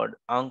 or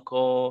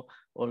uncle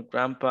or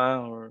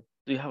grandpa, or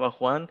do you have a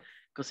Juan?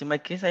 Because in my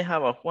case, I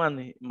have a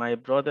Juan. My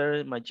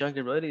brother, my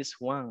younger brother is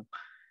Juan.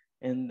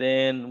 And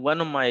then one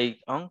of my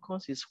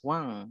uncles is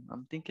Juan.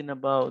 I'm thinking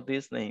about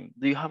this name.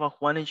 Do you have a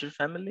Juan in your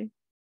family?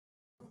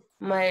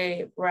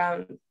 My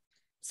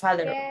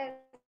grandfather. Yes.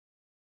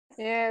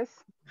 Yes.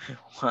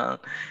 Juan.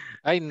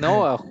 I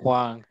know a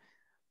Juan,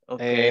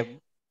 Okay.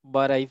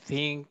 but I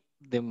think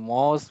the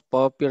most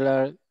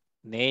popular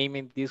name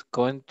in this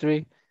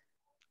country,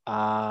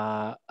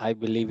 I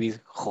believe is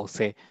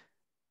Jose.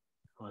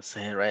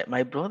 Jose, right?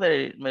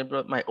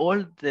 My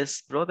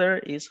oldest brother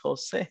is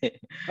Jose.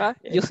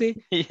 You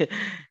see?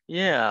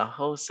 Yeah,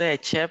 Jose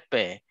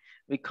Chepe.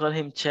 We call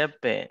him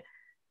Chepe.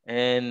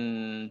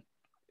 And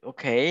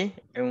okay,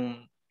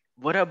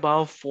 what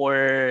about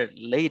for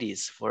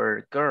ladies,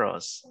 for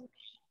girls?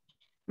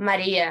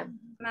 Maria.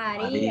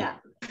 Maria.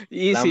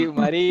 Easy,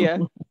 Maria.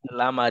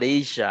 La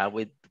Marisha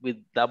with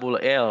double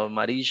L,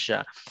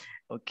 Marisha.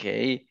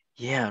 Okay,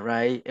 yeah,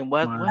 right. And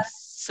what's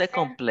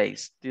second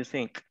place, do you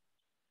think?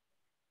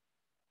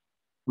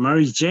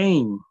 Mary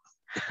Jane.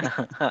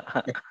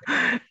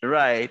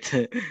 Right.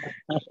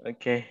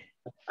 Okay.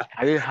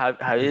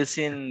 Have you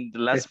seen the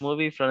last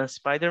movie from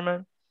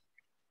Spider-Man?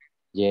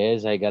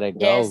 Yes, I gotta go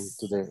Yes.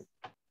 to the.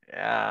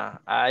 Yeah,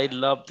 I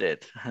loved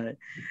it.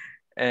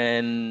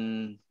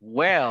 And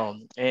well,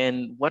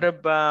 and what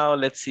about,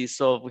 let's see,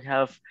 so we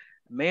have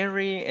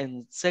Mary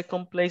in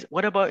second place.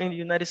 What about in the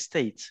United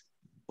States?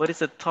 What is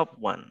the top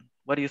one?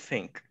 What do you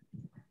think?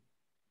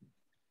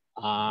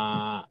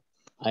 I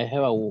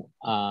have a.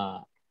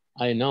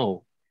 I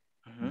know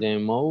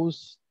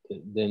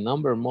the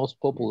number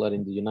most popular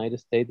in the United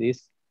States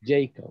is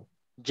Jacob.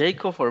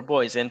 Jacob for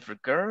boys, and for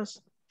girls,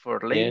 for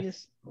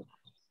ladies, Yes.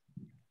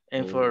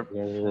 and for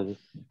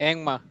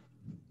Emma.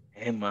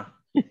 Emma.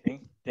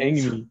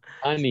 Thanks. Amy.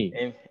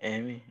 Annie.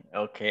 Amy.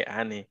 Okay,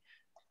 Annie.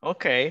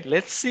 Okay,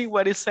 let's see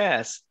what it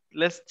says.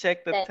 Let's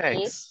check the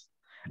text.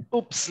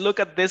 Oops, look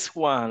at this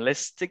one.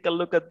 Let's take a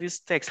look at this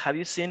text. Have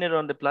you seen it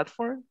on the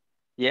platform?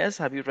 Yes,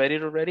 have you read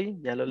it already?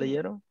 ¿Ya lo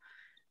leyeron?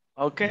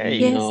 Okay.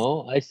 Yes.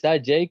 No, I saw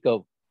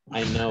Jacob.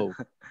 I know.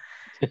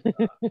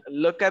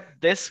 Look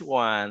at this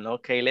one.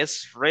 Okay,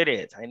 let's read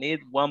it. I need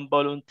one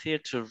volunteer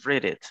to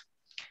read it.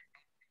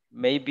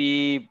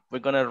 Maybe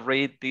we're gonna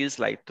read this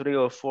like 3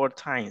 or 4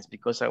 times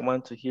because I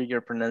want to hear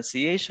your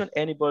pronunciation.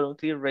 Any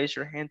volunteer, raise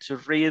your hand to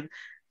read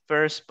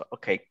first.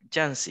 Okay,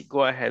 Jancy,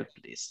 go ahead,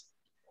 please.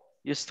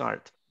 You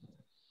start.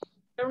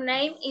 Your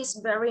name is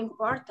very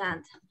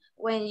important.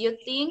 When you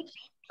think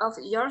of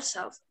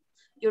yourself,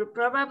 you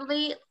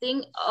probably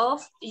think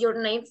of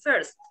your name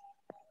first.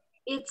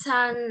 It's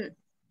an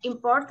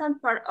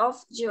important part of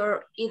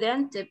your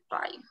identity.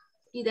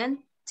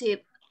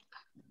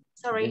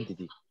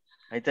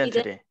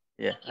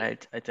 Yeah,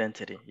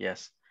 identity,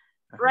 yes.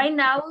 Right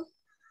now,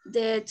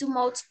 the 2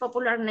 most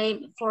popular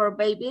names for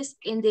babies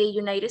in the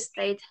United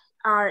States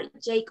are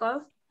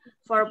Jacob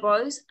for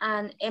boys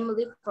and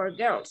Emily for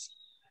girls.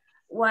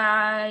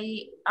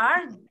 Why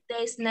are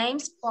these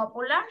names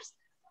popular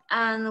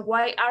and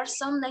why are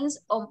some names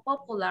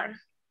unpopular?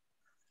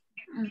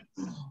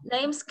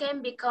 Names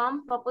can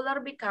become popular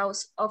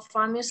because of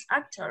famous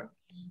actor,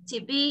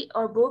 TV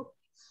or book.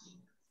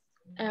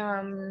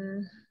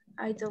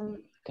 I don't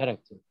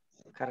Character.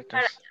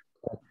 Characters.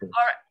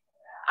 Or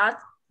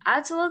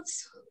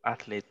athletes,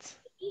 Athletes.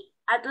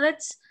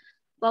 athletes,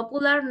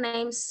 popular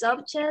names,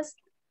 subjects,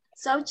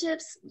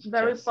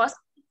 very Yes.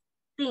 positive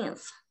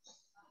things.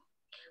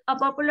 A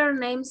popular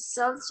name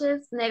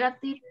subjects,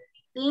 negative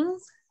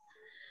things,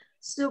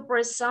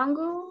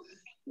 surprisingly,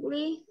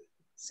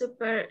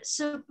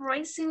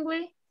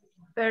 surprisingly,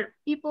 per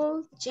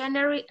people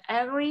generally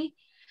agree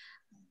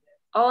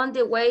on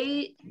the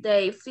way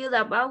they feel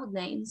about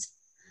names.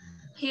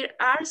 Here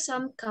are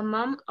some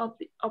common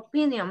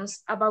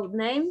opinions about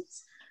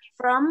names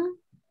from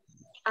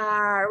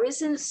a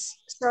recent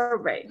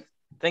survey.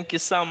 Thank you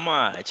so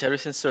much. A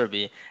recent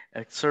survey,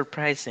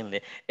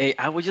 surprisingly.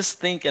 I was just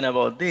thinking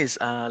about this.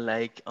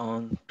 Like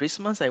on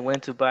Christmas, I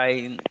went to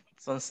buy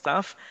some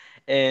stuff,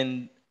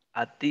 and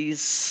at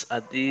this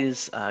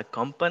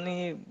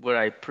company where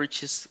I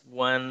purchased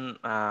one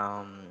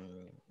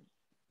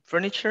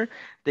furniture,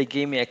 they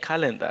gave me a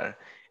calendar,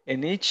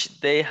 and each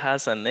day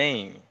has a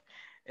name.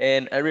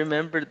 And I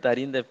remember that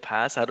in the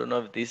past, I don't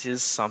know if this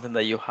is something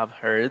that you have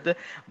heard,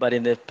 but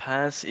in the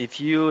past, if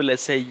you,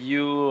 let's say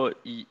you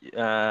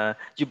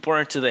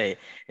born today,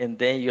 and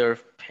then your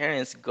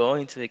parents go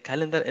into the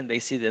calendar and they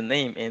see the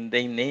name and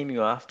they name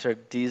you after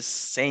this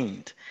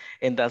saint.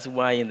 And that's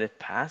why in the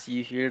past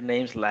you hear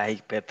names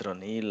like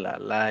Petronila,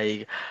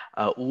 like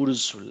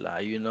Ursula,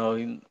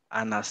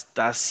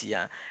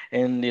 Anastasia.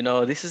 And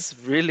this is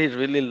really,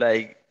 really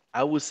like,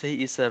 I would say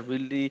it's a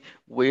really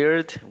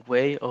weird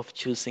way of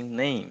choosing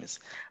names.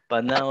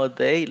 But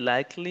nowadays,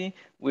 likely,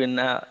 we're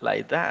not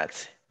like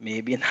that.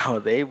 Maybe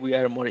nowadays we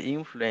are more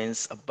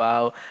influenced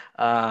about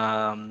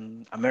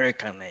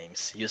American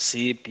names. You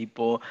see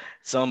people,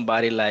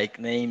 somebody like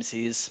names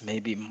is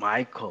maybe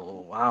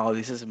Michael. Wow,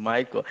 this is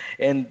Michael.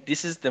 And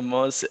this is the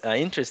most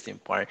interesting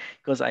part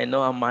because I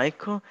know a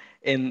Michael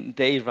and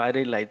they write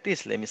it like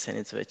this. Let me send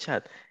it to the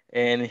chat.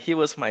 And he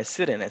was my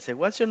student. I said,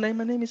 "What's your name?"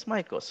 "My name is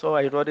Michael." So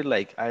I wrote it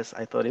like as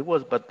I thought it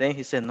was. But then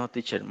he said, "No,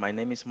 teacher, my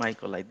name is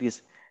Michael," like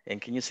this.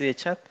 And can you see the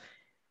chat?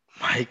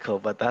 Michael,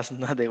 but that's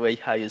not the way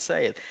how you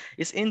say it.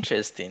 It's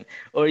interesting.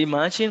 Or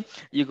imagine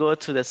you go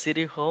to the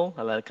city hall,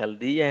 a la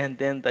alcaldía, and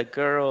then the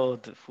girl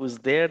who's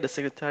there, the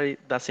secretary,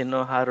 doesn't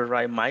know how to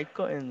write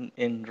Michael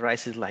and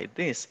writes it like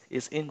this.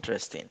 It's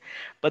interesting.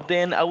 But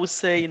then I would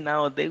say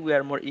nowadays we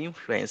are more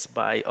influenced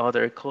by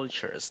other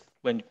cultures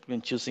when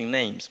choosing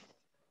names.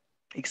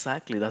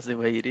 Exactly, that's the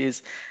way it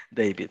is,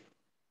 David.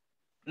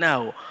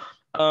 Now,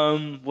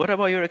 what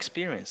about your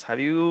experience?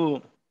 Have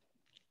you,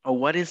 or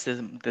what is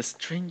the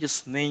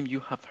strangest name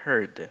you have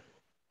heard?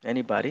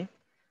 Anybody?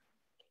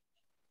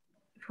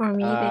 For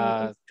me,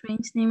 the Uh,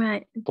 strange name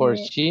For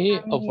she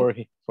or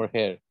for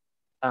her?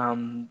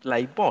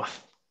 Like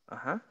both.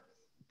 Uh-huh.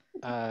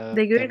 the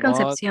the girl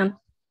most Concepcion.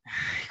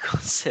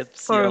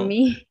 For Concepcion.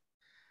 me,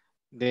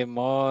 the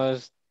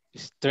most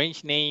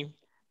strange name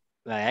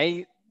that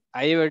I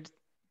ever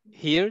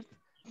heard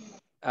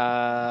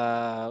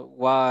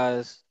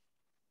was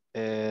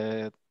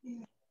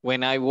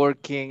when I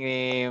working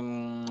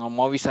in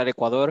Movistar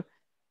Ecuador.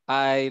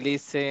 I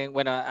listen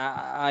when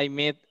I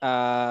met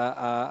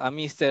a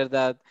mister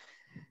that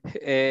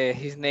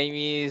his name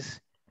is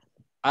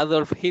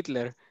Adolf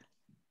Hitler.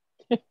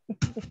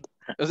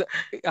 O sea,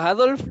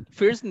 Adolf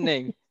first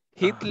name,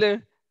 Uh,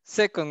 Hitler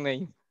second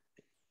name.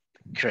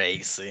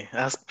 Crazy.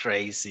 That's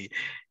crazy.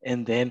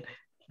 And then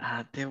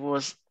there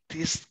was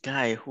this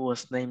guy who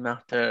was named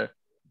after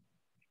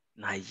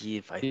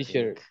Naive, I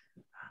Teacher, think.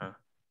 Uh-huh.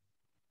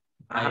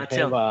 I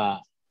Tell have me.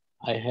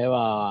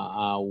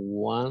 a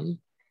one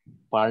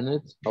partner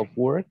of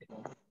work.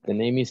 The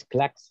name is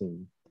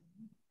Claxon.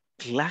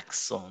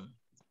 Klaxon.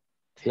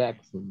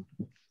 Claxon.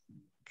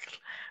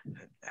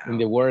 In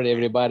the world,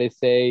 everybody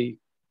say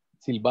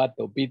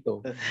silbato,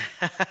 pito.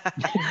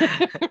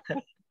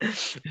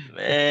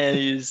 Man,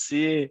 you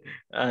see,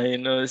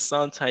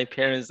 sometimes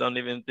parents don't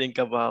even think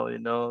about,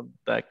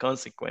 the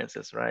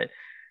consequences, right?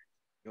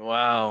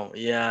 Wow,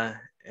 yeah.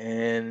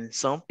 And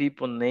some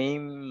people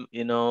name,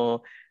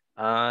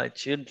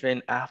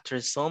 children after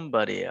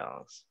somebody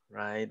else,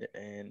 right?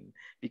 And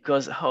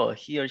because, oh,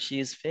 he or she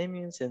is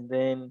famous, and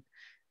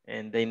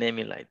they name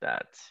it like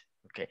that.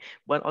 Okay.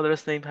 What other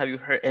name have you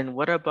heard? And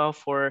what about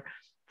for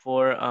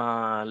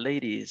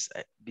ladies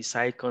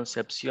beside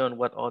Concepcion?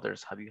 What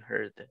others have you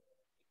heard?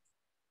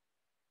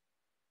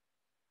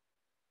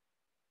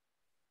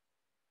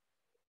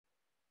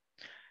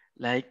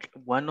 Like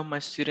one of my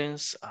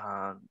students,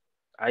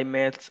 I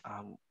met,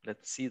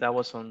 let's see, that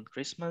was on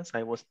Christmas.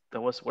 I was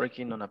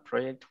working on a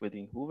project with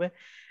Injuve,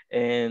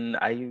 and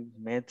I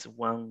met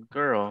one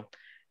girl.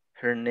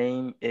 Her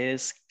name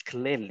is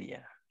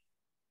Clelia.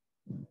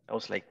 I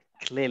was like,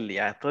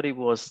 Clelia. I thought it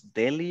was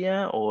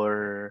Delia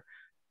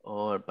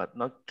but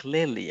not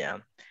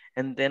Clelia.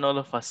 And then all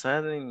of a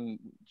sudden,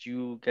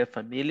 you get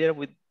familiar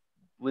with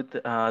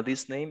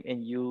this name,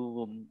 and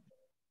you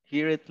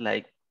hear it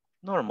like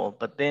normal.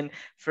 But then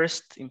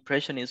first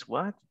impression is,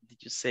 what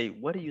did you say?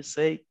 What do you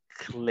say,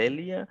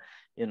 Clelia?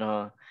 You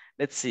know,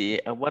 let's see.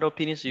 What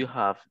opinions do you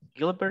have?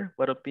 Gilbert,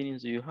 what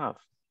opinions do you have?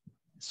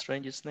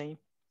 Strangest name?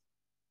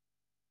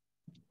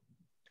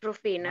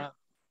 Rufina.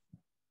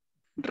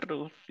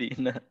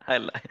 Rufina. I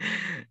like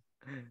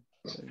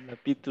La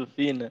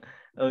Pitufina.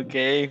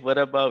 Okay, what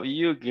about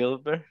you,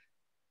 Gilbert?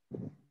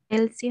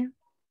 Elsia.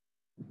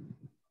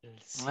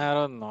 I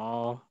don't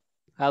know.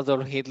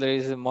 Adolf Hitler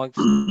is the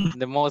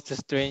most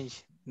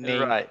strange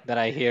name Right, that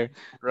I hear.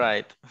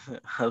 right.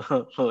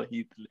 Hello,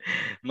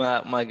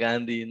 Hitler.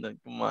 Gandhi, no,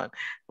 come on.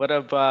 What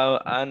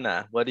about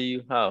Anna? What do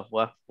you have?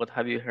 What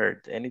have you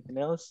heard? Anything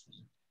else?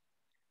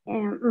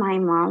 And my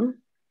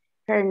mom,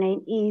 her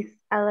name is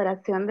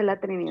Adoración de la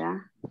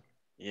Trinidad.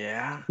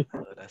 Yeah,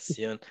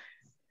 Adoración.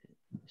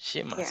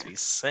 She must Yeah. be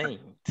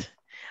saint.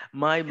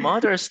 My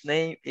mother's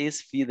name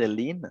is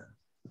Fidelina.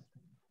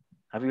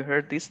 Have you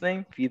heard this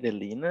name,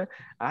 Fidelina?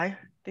 I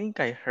think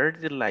I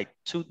heard it like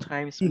 2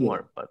 times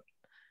more, but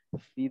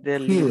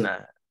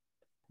Fidelina.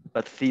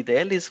 But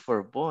Fidel is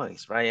for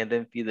boys, right? And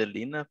then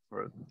Fidelina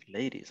for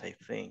ladies, I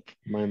think.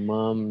 My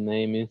mom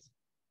name is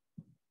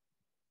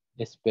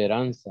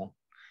Esperanza.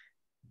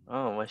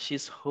 Oh, well,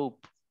 she's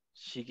hope.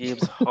 She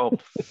gives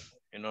hope,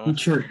 you know.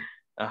 Teacher,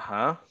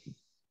 Uh-huh.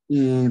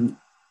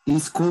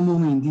 it's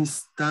common in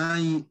this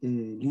time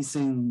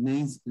listen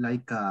names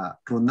like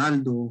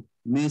Ronaldo,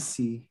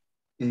 Messi,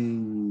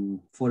 and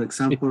for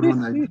example,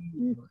 Ronaldo.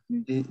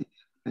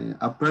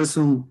 A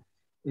person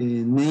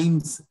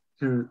names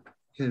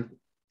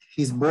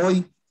his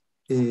boy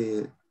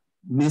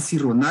Messi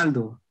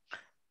Ronaldo.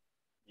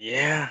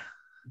 Yeah.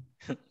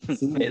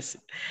 Sí.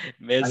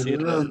 Messi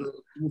Ronaldo.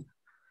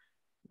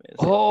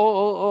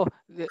 Oh.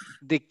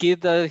 The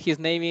kid that his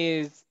name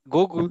is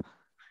Google.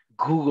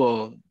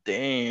 Google,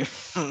 damn.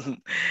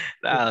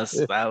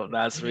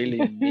 That's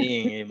really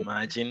mean.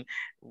 Imagine.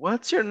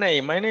 What's your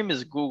name? My name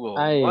is Google.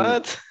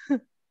 What?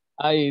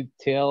 I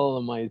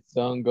tell my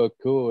son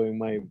Goku and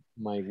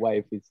my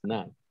wife is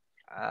not.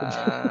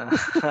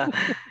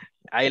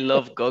 I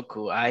love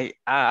Goku. I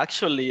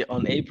actually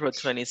on April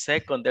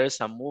 22nd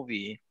there's a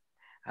movie,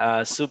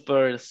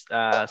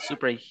 superhero,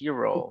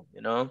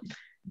 you know.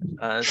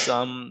 I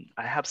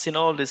have seen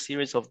all the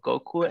series of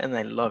Goku and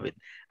I love it.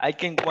 I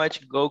can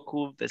watch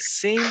Goku the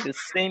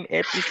same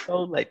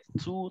episode like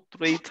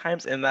 2-3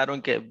 times and I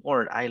don't get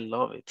bored. I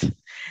love it.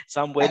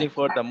 So I'm waiting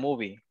for the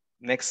movie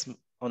next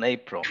on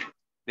April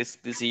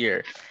this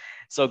year.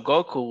 So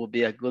Goku will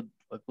be a good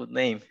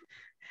name.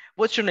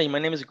 What's your name? My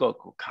name is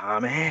Goku.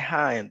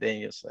 Kamehameha, and then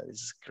you say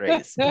this is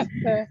crazy,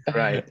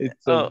 right?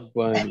 It's so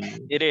funny.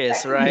 It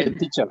is, right?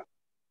 Teacher.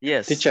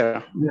 Yes.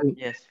 Teacher.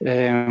 Yes.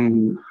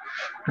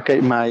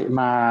 Okay, my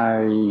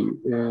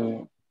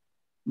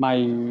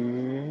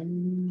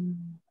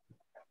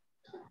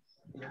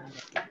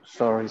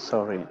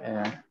sorry.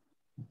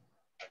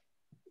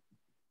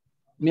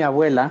 Mi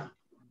abuela,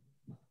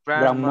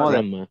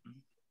 grandmother.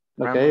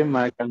 Okay,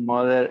 my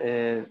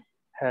grandmother,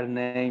 her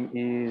name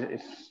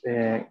is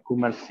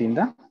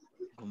Gumercinda.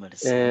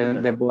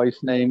 And the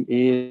boy's name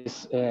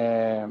is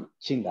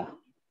Chinda.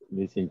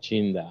 Listen,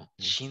 Chinda.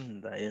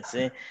 Chinda, you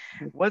say.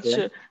 What's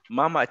your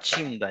Mama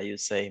Chinda? You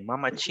say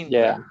Mama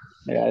Chinda.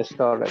 Yeah, it's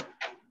correct.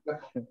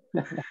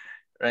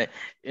 Right.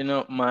 You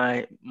know,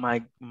 my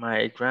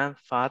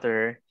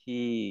grandfather,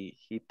 he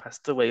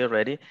passed away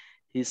already.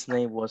 His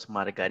name was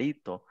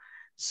Margarito.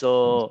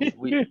 So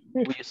we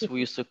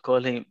used to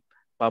call him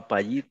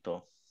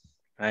Papayito,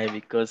 right?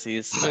 Because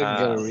he's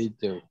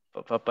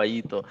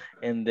Papayito.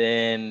 And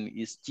then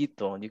it's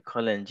Chito. You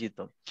call him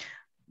Chito.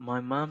 My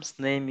mom's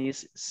name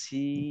is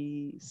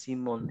Simonete.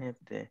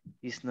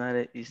 It's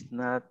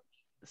not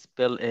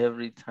spelled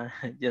every time.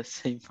 I just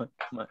say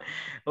my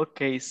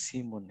okay,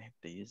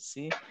 Simonete. You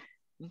see,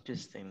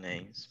 interesting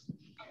names.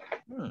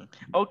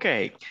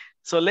 Okay,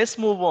 so let's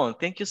move on.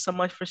 Thank you so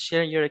much for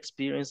sharing your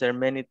experience. There are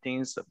many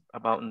things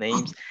about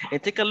names,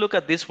 and take a look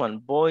at this one.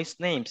 Boys'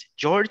 names.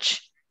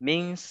 George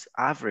means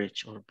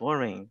average or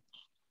boring.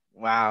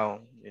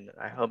 Wow,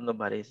 I hope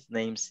nobody's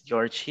name's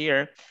George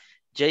here.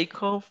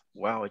 Jacob,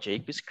 wow,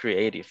 Jacob is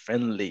creative,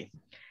 friendly.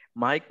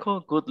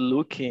 Michael, good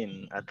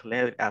looking,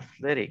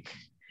 athletic.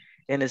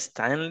 And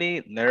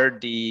Stanley,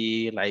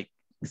 nerdy, like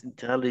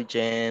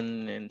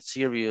intelligent and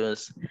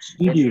serious.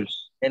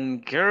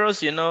 And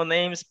girls,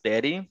 names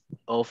Betty,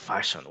 old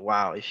fashioned.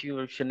 Wow, if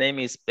your name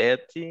is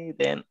Betty,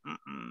 then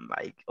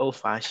like old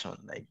fashioned,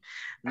 like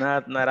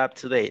not up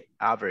to date,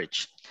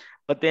 average.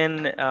 But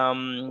then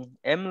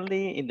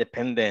Emily,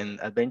 independent,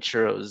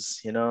 adventurous,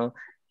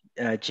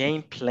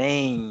 Jane,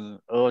 plain,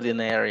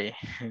 ordinary.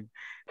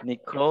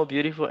 Nicole,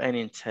 beautiful and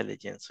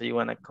intelligent. So you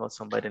want to call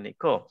somebody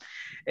Nicole.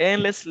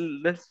 And let's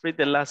read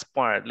the last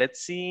part.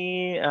 Let's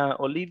see,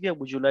 Olivia,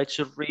 would you like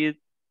to read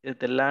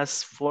the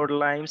last 4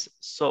 lines?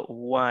 So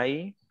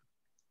why?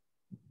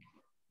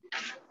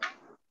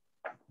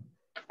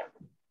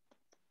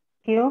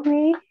 Excuse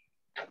me?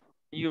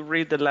 You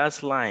read the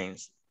last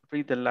lines.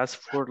 Read the last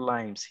 4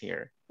 lines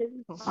here.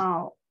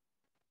 Oh.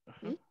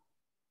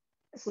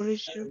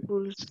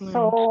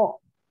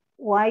 So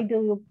why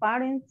do your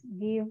parents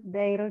give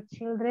their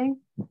children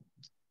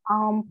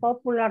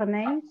popular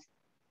names?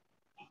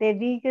 The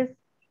biggest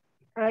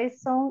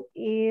reason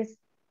is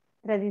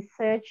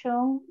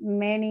tradition.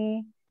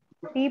 Many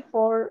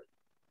people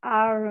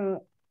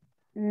are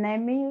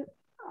named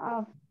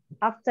of,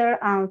 after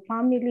a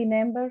family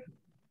member.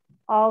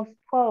 Of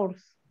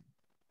course,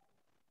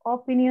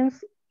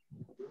 opinions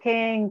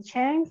can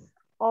change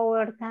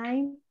over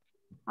time.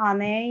 A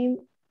name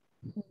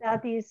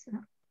that is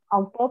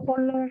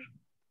unpopular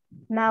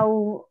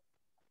now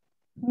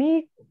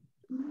may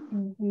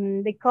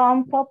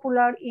become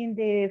popular in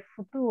the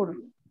future.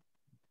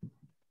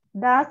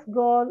 That's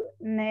good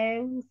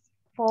news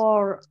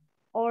for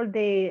all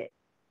the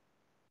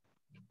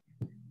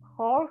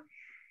horse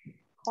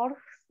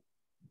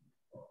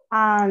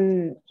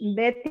and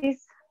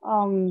Betty's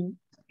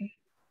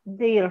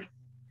there.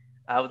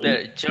 Out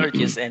there,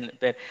 Georges and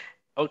Ben.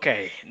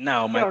 Okay,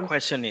 now my George.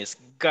 question is,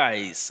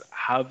 guys,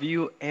 have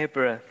you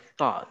ever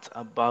thought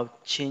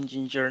about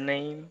changing your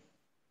name?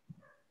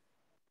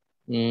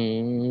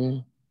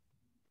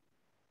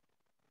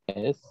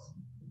 Yes.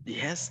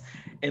 Yes.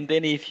 And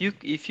then if you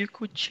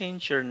could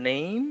change your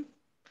name,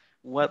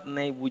 what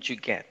name would you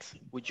get?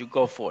 Would you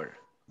go for?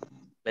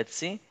 Let's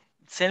see.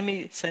 Send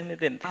me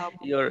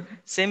your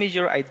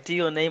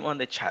ideal name on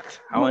the chat.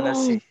 I wanna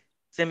see.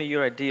 Send me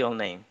your ideal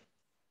name.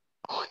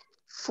 Okay.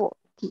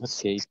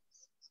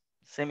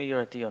 Send me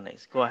your ideal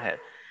names. Go ahead.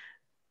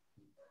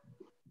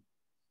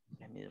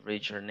 Let me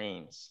read your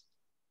names.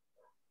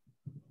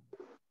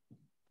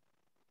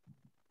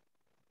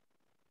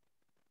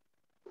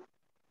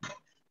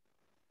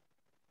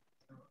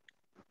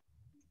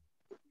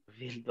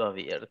 Vildo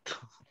abierto.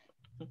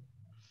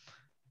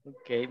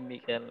 Okay,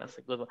 Miguel, that's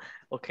a good one.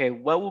 Okay,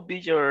 what would be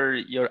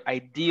your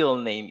ideal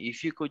name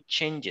if you could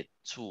change it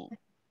to?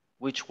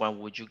 Which one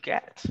would you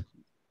get?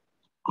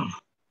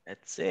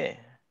 Let's see.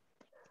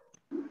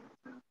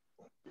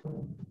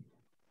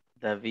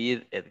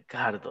 David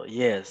Edgardo.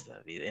 Yes,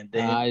 David. And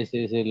then Ese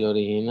es el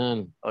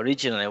original.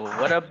 originally,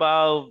 what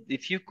about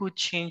if you could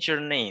change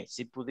your name?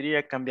 Si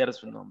podría cambiar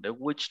su nombre,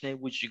 which name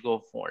would you go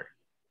for?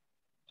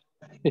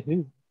 I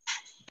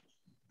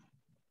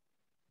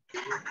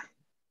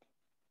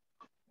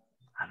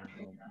don't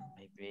know,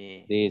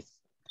 maybe This.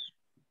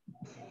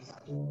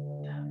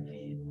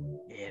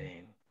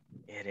 David,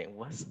 Eren,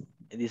 what's,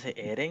 did you say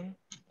Eren?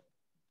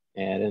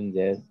 Eren,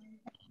 yes.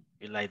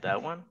 You like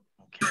that one?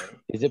 Okay.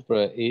 Is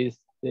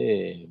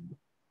the...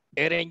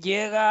 Eren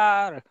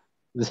Llegar.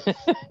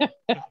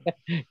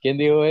 ¿Quién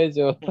dijo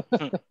eso?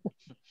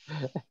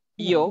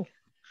 Yo.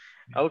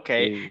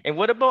 Okay. And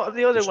what about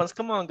the other ones?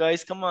 Come on,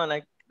 guys. Come on.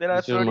 Like there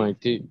are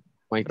 30.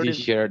 My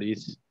t-shirt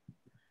is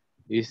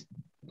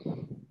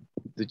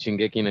to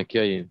Shingeki no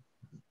Kyojin.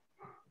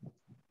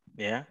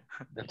 Yeah.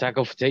 Attack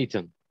of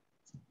Titan.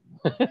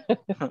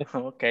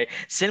 Okay.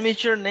 Send me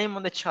your name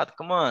on the chat.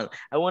 Come on.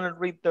 I want to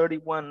read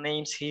 31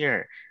 names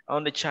here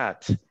on the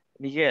chat.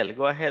 Miguel,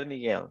 go ahead,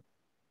 Miguel.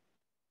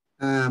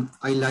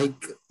 I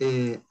like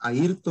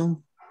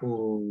Ayrton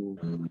or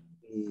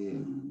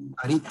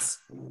Aritz.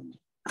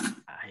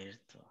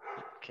 Ayrton.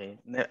 Okay.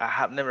 I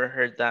have never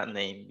heard that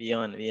name,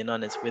 being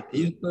honest with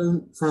you.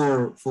 Ayrton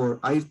for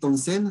Ayrton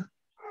Senna.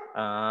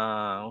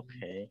 Ah,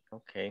 okay.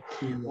 Okay.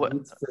 What?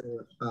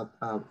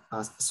 A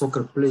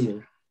soccer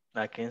player.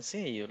 I can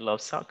see you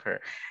love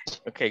soccer.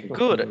 Okay,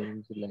 good.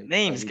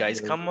 Names,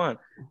 guys, come on.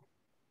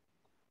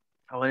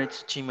 I wanted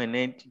to change my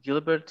name to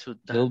Gilbert to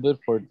Dante. Gilbert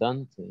for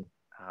Dante.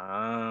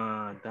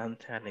 Ah,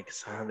 Dante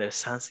Alexander.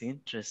 Sounds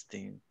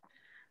interesting.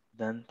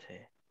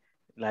 Dante.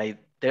 Like,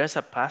 there's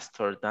a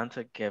pastor,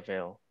 Dante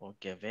Gavel, or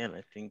Gavel,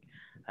 I think.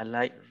 I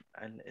like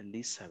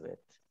Elizabeth.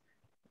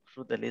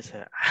 Ruth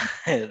Elizabeth.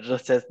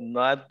 Ruth says,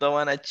 no, I don't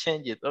want to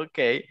change it.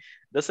 Okay,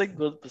 that's a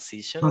good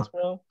position as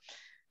well.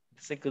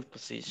 It's a good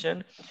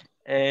position.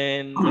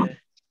 And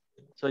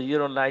so you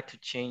don't like to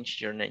change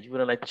your name. You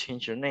wouldn't like to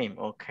change your name.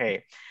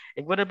 Okay.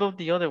 And what about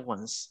the other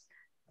ones?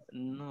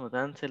 No,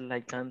 Dante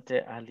like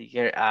Dante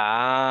Alighieri.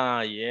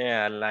 Ah,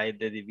 yeah, like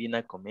the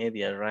Divina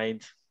Commedia,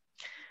 right?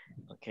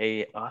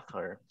 Okay,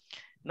 author.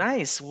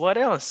 Nice. What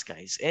else,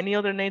 guys? Any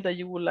other name that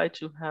you would like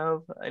to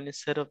have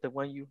instead of the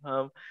one you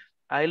have?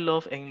 I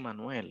love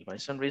Emmanuel. By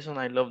some reason,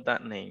 I love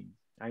that name.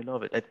 I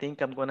love it. I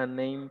think I'm gonna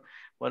name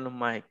one of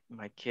my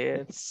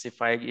kids if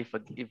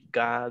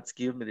God's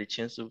give me the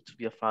chance to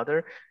be a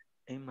father.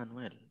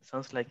 Emmanuel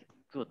sounds like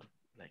good,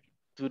 like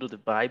due to the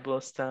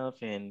Bible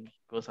stuff and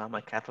because I'm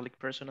a Catholic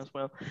person as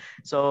well.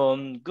 So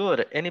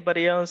good.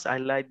 Anybody else? I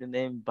like the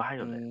name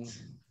Violet.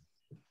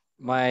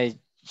 My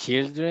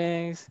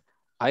children's,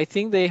 I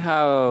think they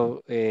have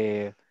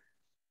a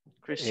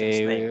Christian's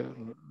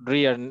name.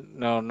 Real,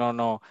 no.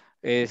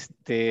 Nombres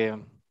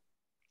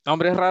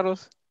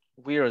raros.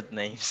 Weird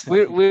names.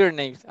 Weird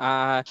names.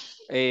 My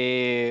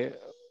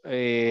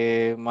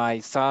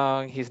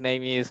son, his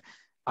name is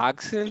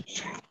Axel,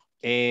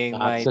 and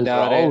my Axel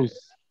daughter,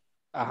 Rose.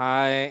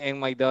 and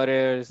my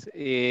daughter's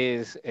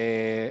is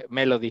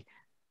Melody,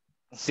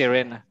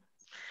 Serena.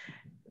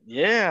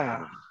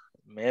 Yeah,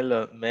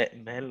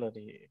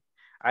 Melody.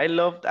 I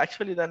love,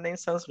 actually that name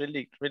sounds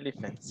really, really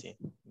fancy.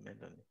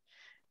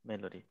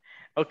 Melody.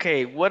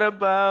 Okay, what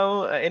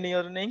about any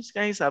other names,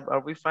 guys?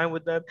 Are we fine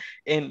with that?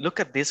 And look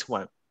at this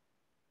one.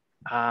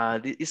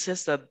 It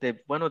says that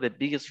one of the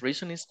biggest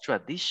reason is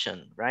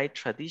tradition, right?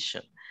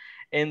 Tradition.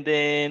 And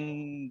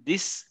then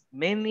this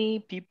many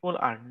people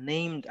are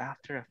named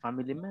after a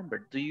family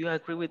member. Do you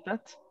agree with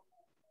that?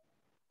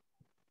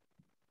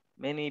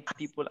 Many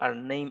people are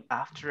named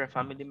after a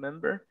family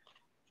member.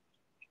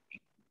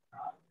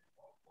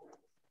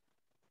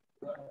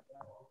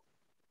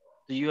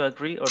 Do you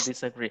agree or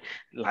disagree?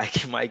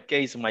 Like in my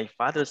case, my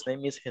father's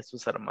name is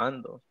Jesus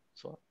Armando.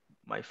 So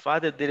my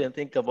father didn't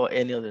think about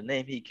any other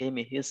name. He gave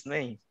me his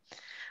name.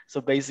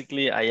 So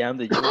basically I am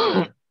the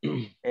junior.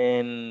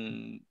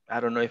 And I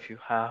don't know if you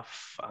have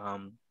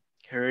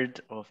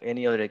heard of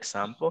any other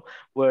example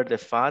where the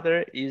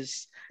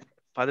father's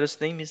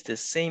name is the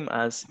same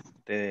as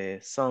the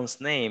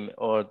son's name,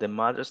 or the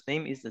mother's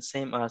name is the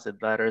same as the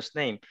daughter's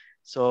name.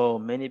 So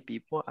many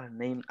people are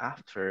named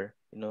after,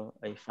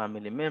 a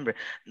family member.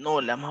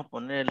 No, le vamos a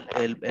poner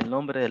el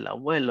nombre del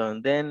abuelo,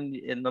 and then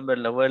el nombre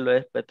del abuelo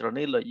es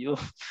Petronilo, y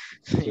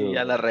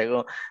ya la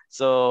regó.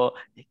 So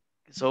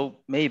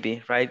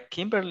maybe, right?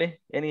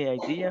 Kimberly, any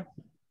idea?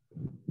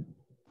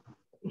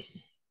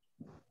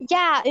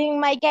 Yeah, in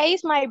my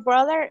case, my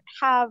brother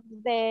have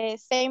the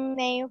same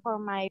name for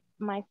my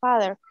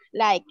father.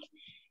 Like,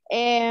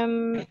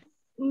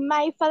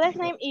 my father's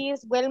name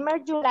is Wilmer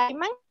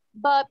Julaiman,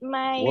 but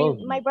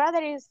my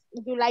brother is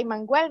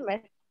Julaiman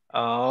Welmer.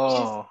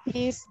 Oh,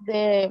 He's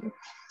the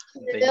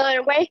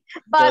other way,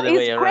 but other it's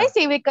way around.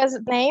 crazy because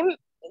name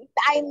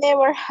I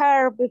never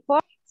heard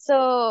before,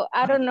 so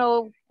I don't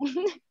know.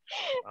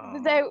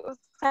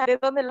 ¿Sabe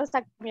dónde lo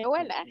sacó mi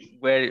abuela?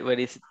 Where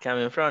is it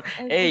coming from?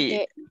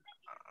 Hey,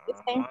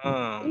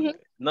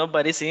 no,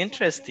 but it's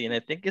interesting. I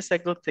think it's a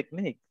good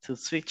technique to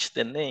switch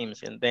the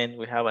names, and then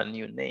we have a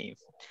new name.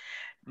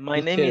 My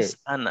name is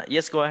Anna.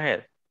 Yes, go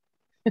ahead.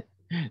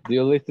 Do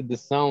you listen the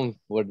sound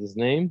for these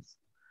names?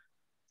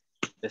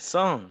 The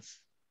songs?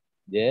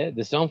 Yeah,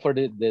 the song for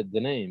the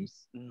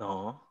names.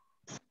 No.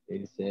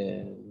 It's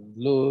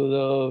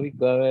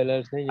Ludovico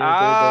Abel, señor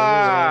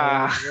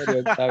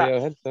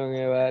Octavio Hudson,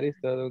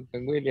 Evaristo,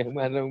 Duncan William,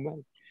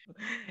 Manuel.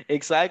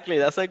 Exactly,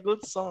 that's a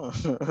good song.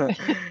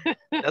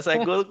 That's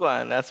a good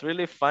one. That's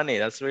really funny.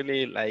 That's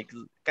really like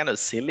kind of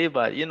silly,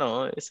 but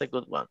it's a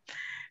good one.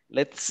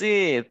 Let's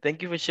see.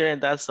 Thank you for sharing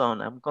that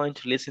song. I'm going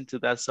to listen to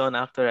that song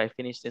after I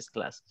finish this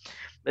class.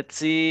 Let's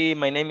see.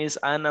 My name is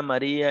Ana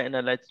Maria, and I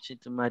like to change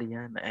to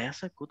Mariana.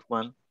 That's a good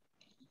one.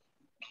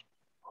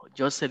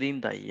 Jocelyn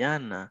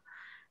Diana.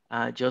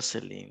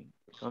 Jocelyn.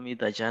 Call me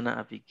Diana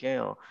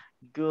Abigail.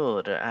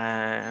 Good.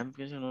 I'm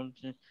going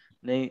to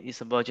name is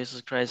about Jesus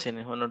Christ and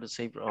in honor of the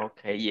Savior.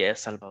 Okay,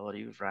 yes, Salvador,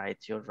 you're right.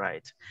 You're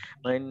right.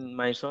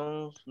 My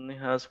son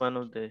has one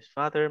of the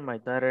father. My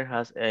daughter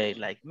has a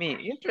like me.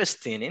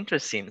 Interesting,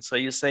 interesting. So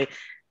you say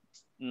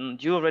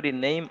you already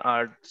named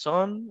our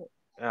son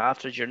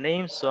after your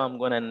name, so I'm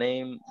gonna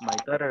name my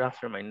daughter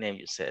after my name.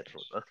 You said,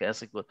 Ruth. Okay,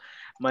 that's a good.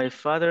 My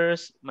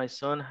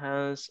son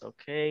has.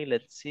 Okay,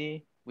 let's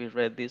see. We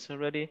read this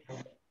already.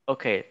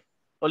 Okay,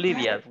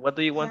 Olivia, what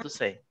do you want to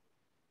say?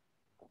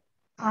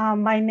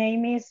 My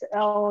name is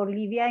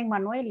Olivia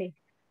Emanuele.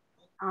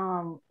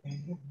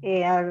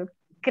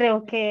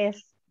 Creo que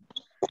es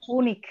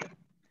unique.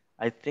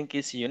 I think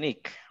it's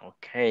unique.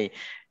 Okay,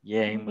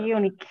 yeah,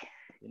 unique.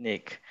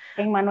 Unique.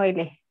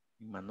 Emanuele.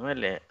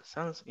 Emanuele,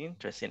 sounds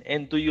interesting.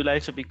 And do you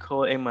like to be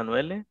called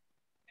Emanuele?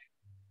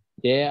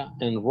 Yeah,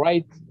 and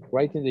write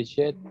in the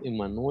chat,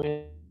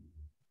 Emanuele.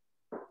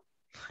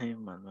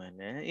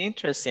 Emanuele,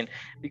 interesting,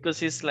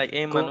 because it's like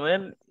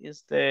Emanuel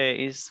is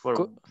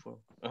for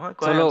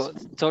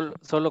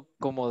solo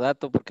como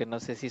dato, porque no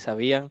sé si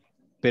sabían,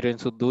 pero en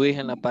sus DUIs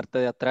en la parte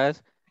de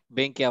atrás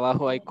ven que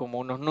abajo hay como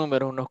unos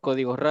números, unos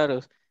códigos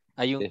raros.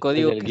 Hay un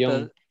código que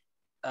está,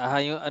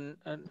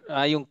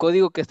 hay un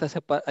código que está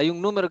separado, hay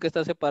un número que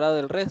está separado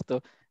del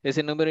resto.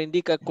 Ese número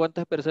indica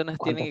cuántas personas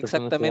tienen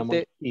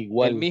exactamente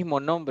el mismo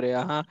nombre.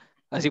 Ajá.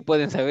 Así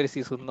pueden saber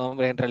si sus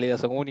nombres en realidad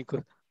son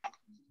únicos.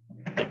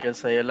 Que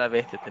soy la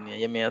bestia,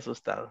 ya me he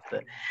asustado.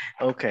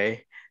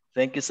 Okay,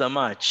 thank you so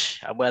much.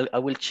 I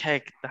will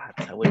check that.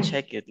 I will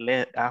check it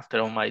after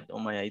on my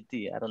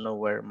ID. I don't know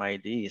where my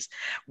ID is.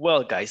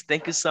 Well, guys,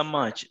 thank you so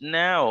much.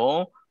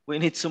 Now we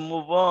need to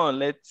move on.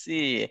 Let's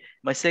see.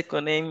 My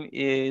second name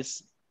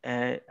is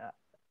I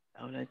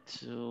would like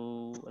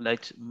to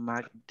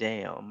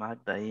Magdale,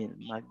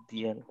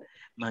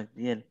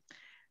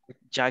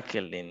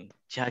 Jacqueline.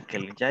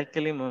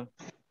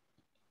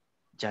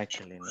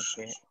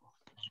 Okay.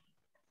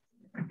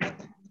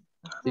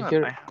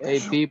 Teacher, A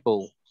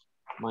people.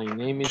 My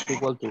name is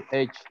equal to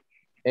H.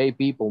 A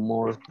people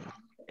more.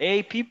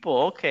 A people,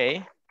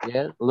 okay.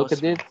 Yeah, look at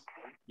this.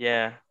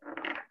 Yeah.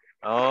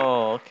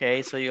 Oh,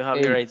 okay. So you have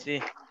your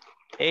ID.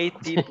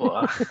 8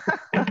 people.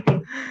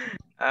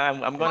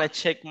 I'm gonna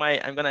check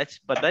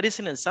but that is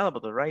in El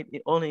Salvador, right?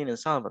 Only in El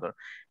Salvador,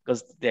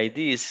 because the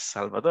ID is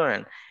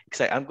Salvadoran.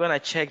 I'm gonna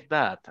check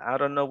that. I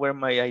don't know where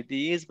my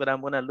ID is, but I'm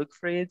gonna look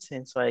for it,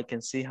 and so I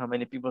can see how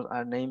many people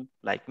are named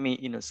like me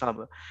in El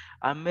Salvador.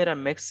 I met a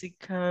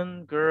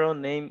Mexican girl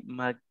named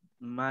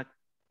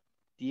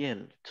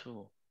Magdiel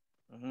too.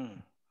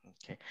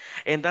 Okay,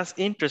 and that's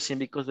interesting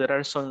because there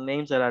are some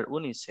names that are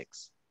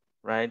unisex,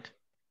 right?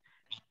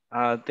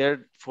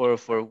 They're for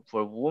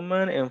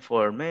women and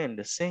for men,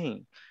 the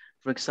same.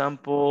 For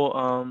example,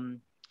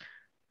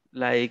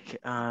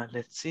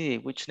 let's see,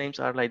 which names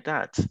are like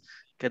that?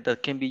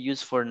 That can be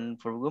used for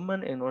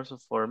women and also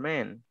for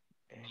men.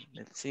 And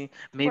let's see,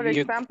 For maybe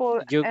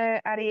example, you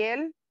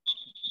Ariel.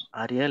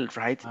 Ariel,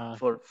 right?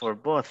 For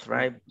both,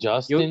 right?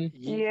 Justin.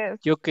 Yes.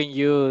 You can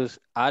use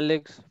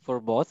Alex for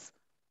both.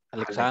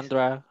 Alex.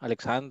 Alexandra,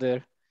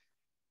 Alexander.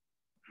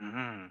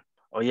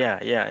 Oh yeah,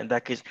 in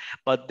that case.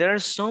 But there are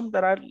some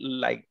that are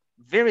like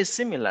very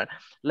similar.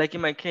 Like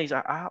in my case,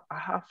 I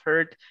have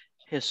heard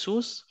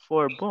Jesus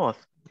for both,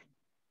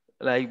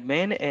 like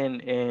men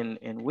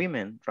and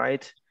women,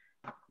 right?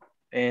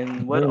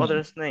 And what Oh.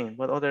 others name?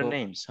 What other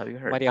names have you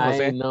heard? Maria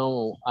Jose. I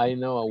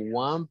know a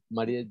one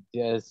Maria.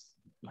 Yes.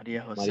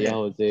 Maria Jose. Maria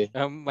Jose.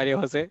 Maria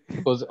Jose.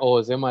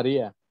 Jose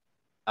Maria.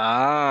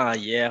 Ah,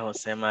 yeah,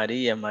 Jose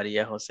Maria,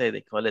 Maria Jose.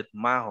 They call it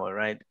Majo,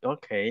 right?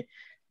 Okay,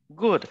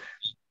 good.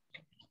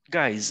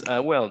 Guys,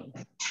 well,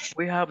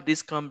 we have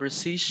this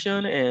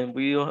conversation and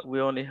we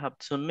only have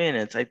 2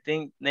 minutes. I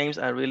think names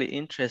are really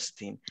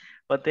interesting,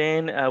 but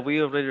then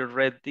we already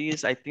read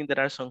this. I think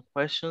there are some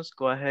questions.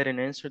 Go ahead and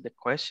answer the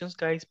questions,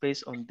 guys,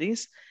 based on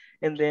this.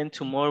 And then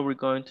tomorrow we're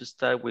going to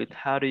start with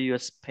how do you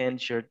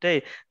spend your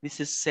day? This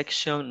is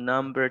section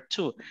number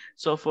 2.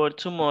 So for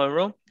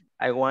tomorrow,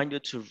 I want you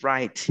to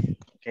write,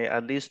 okay,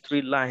 at least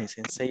 3 lines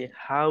and say,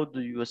 how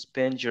do you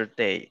spend your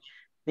day?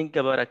 Think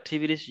about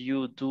activities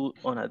you do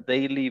on a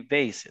daily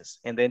basis.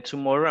 And then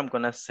tomorrow I'm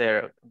gonna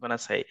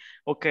say,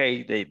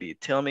 okay,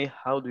 David, tell me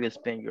how do you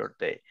spend your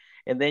day?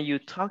 And then you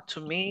talk to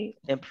me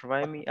and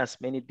provide me as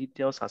many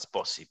details as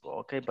possible,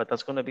 okay? But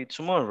that's gonna be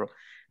tomorrow.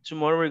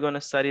 Tomorrow we're gonna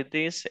study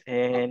this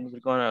and we're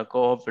gonna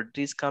go over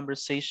this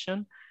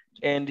conversation.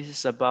 And this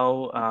is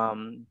about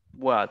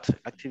what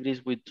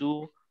activities we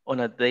do on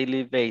a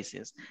daily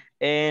basis.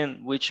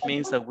 And which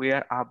means that we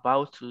are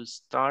about to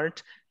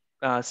start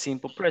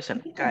simple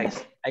present.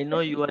 Guys, I know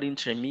you are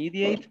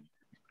intermediate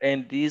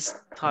and these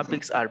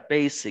topics are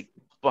basic,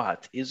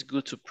 but it's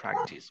good to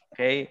practice,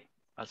 okay?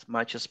 As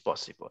much as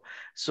possible.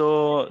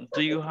 So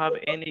do you have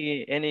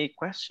any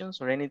questions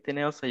or anything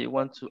else that you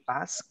want to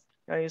ask,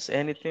 guys?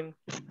 Anything?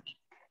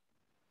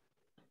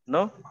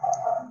 No?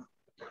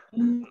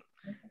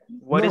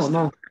 What is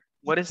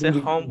the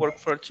homework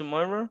for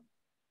tomorrow?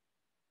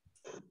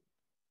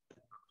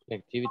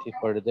 Activity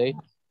for the day.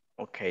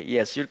 Okay,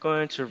 yes, you're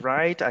going to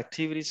write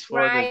activities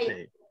for the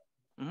day.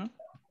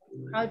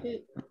 How do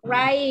you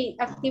write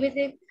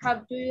activity? How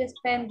do you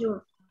spend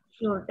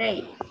your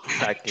day?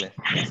 Exactly.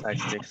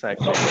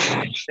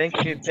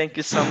 Thank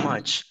you so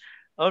much.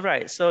 All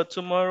right, so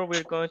tomorrow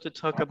we're going to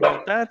talk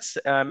about that.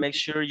 Make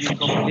sure you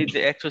complete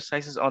the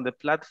exercises on the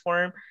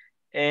platform.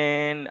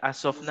 And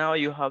as of now,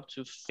 you have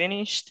to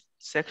finish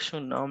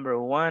section number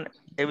 1.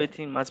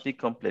 Everything must be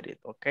completed,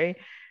 okay?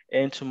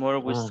 And tomorrow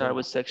we start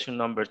with section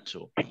number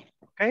 2.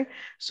 Okay,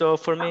 so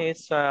for me,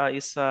 it's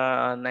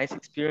a nice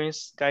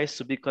experience, guys,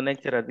 to be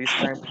connected at this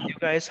time with you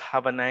guys.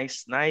 Have a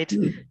nice night.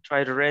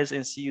 Try to rest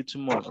and see you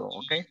tomorrow.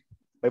 Okay,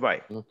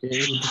 bye-bye.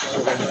 Okay.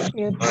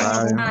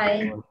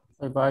 Bye.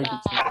 Bye-bye.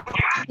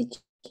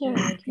 Can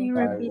you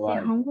repeat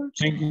the homework?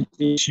 Thank you,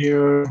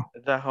 teacher.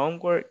 The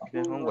homework.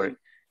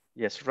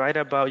 Yes, write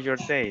about your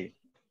day.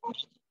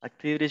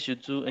 Activities you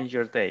do in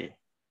your day.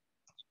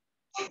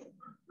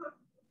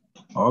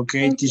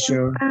 Okay,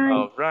 teacher.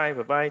 All right,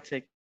 bye-bye.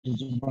 Take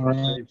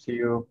Bye. See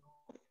you.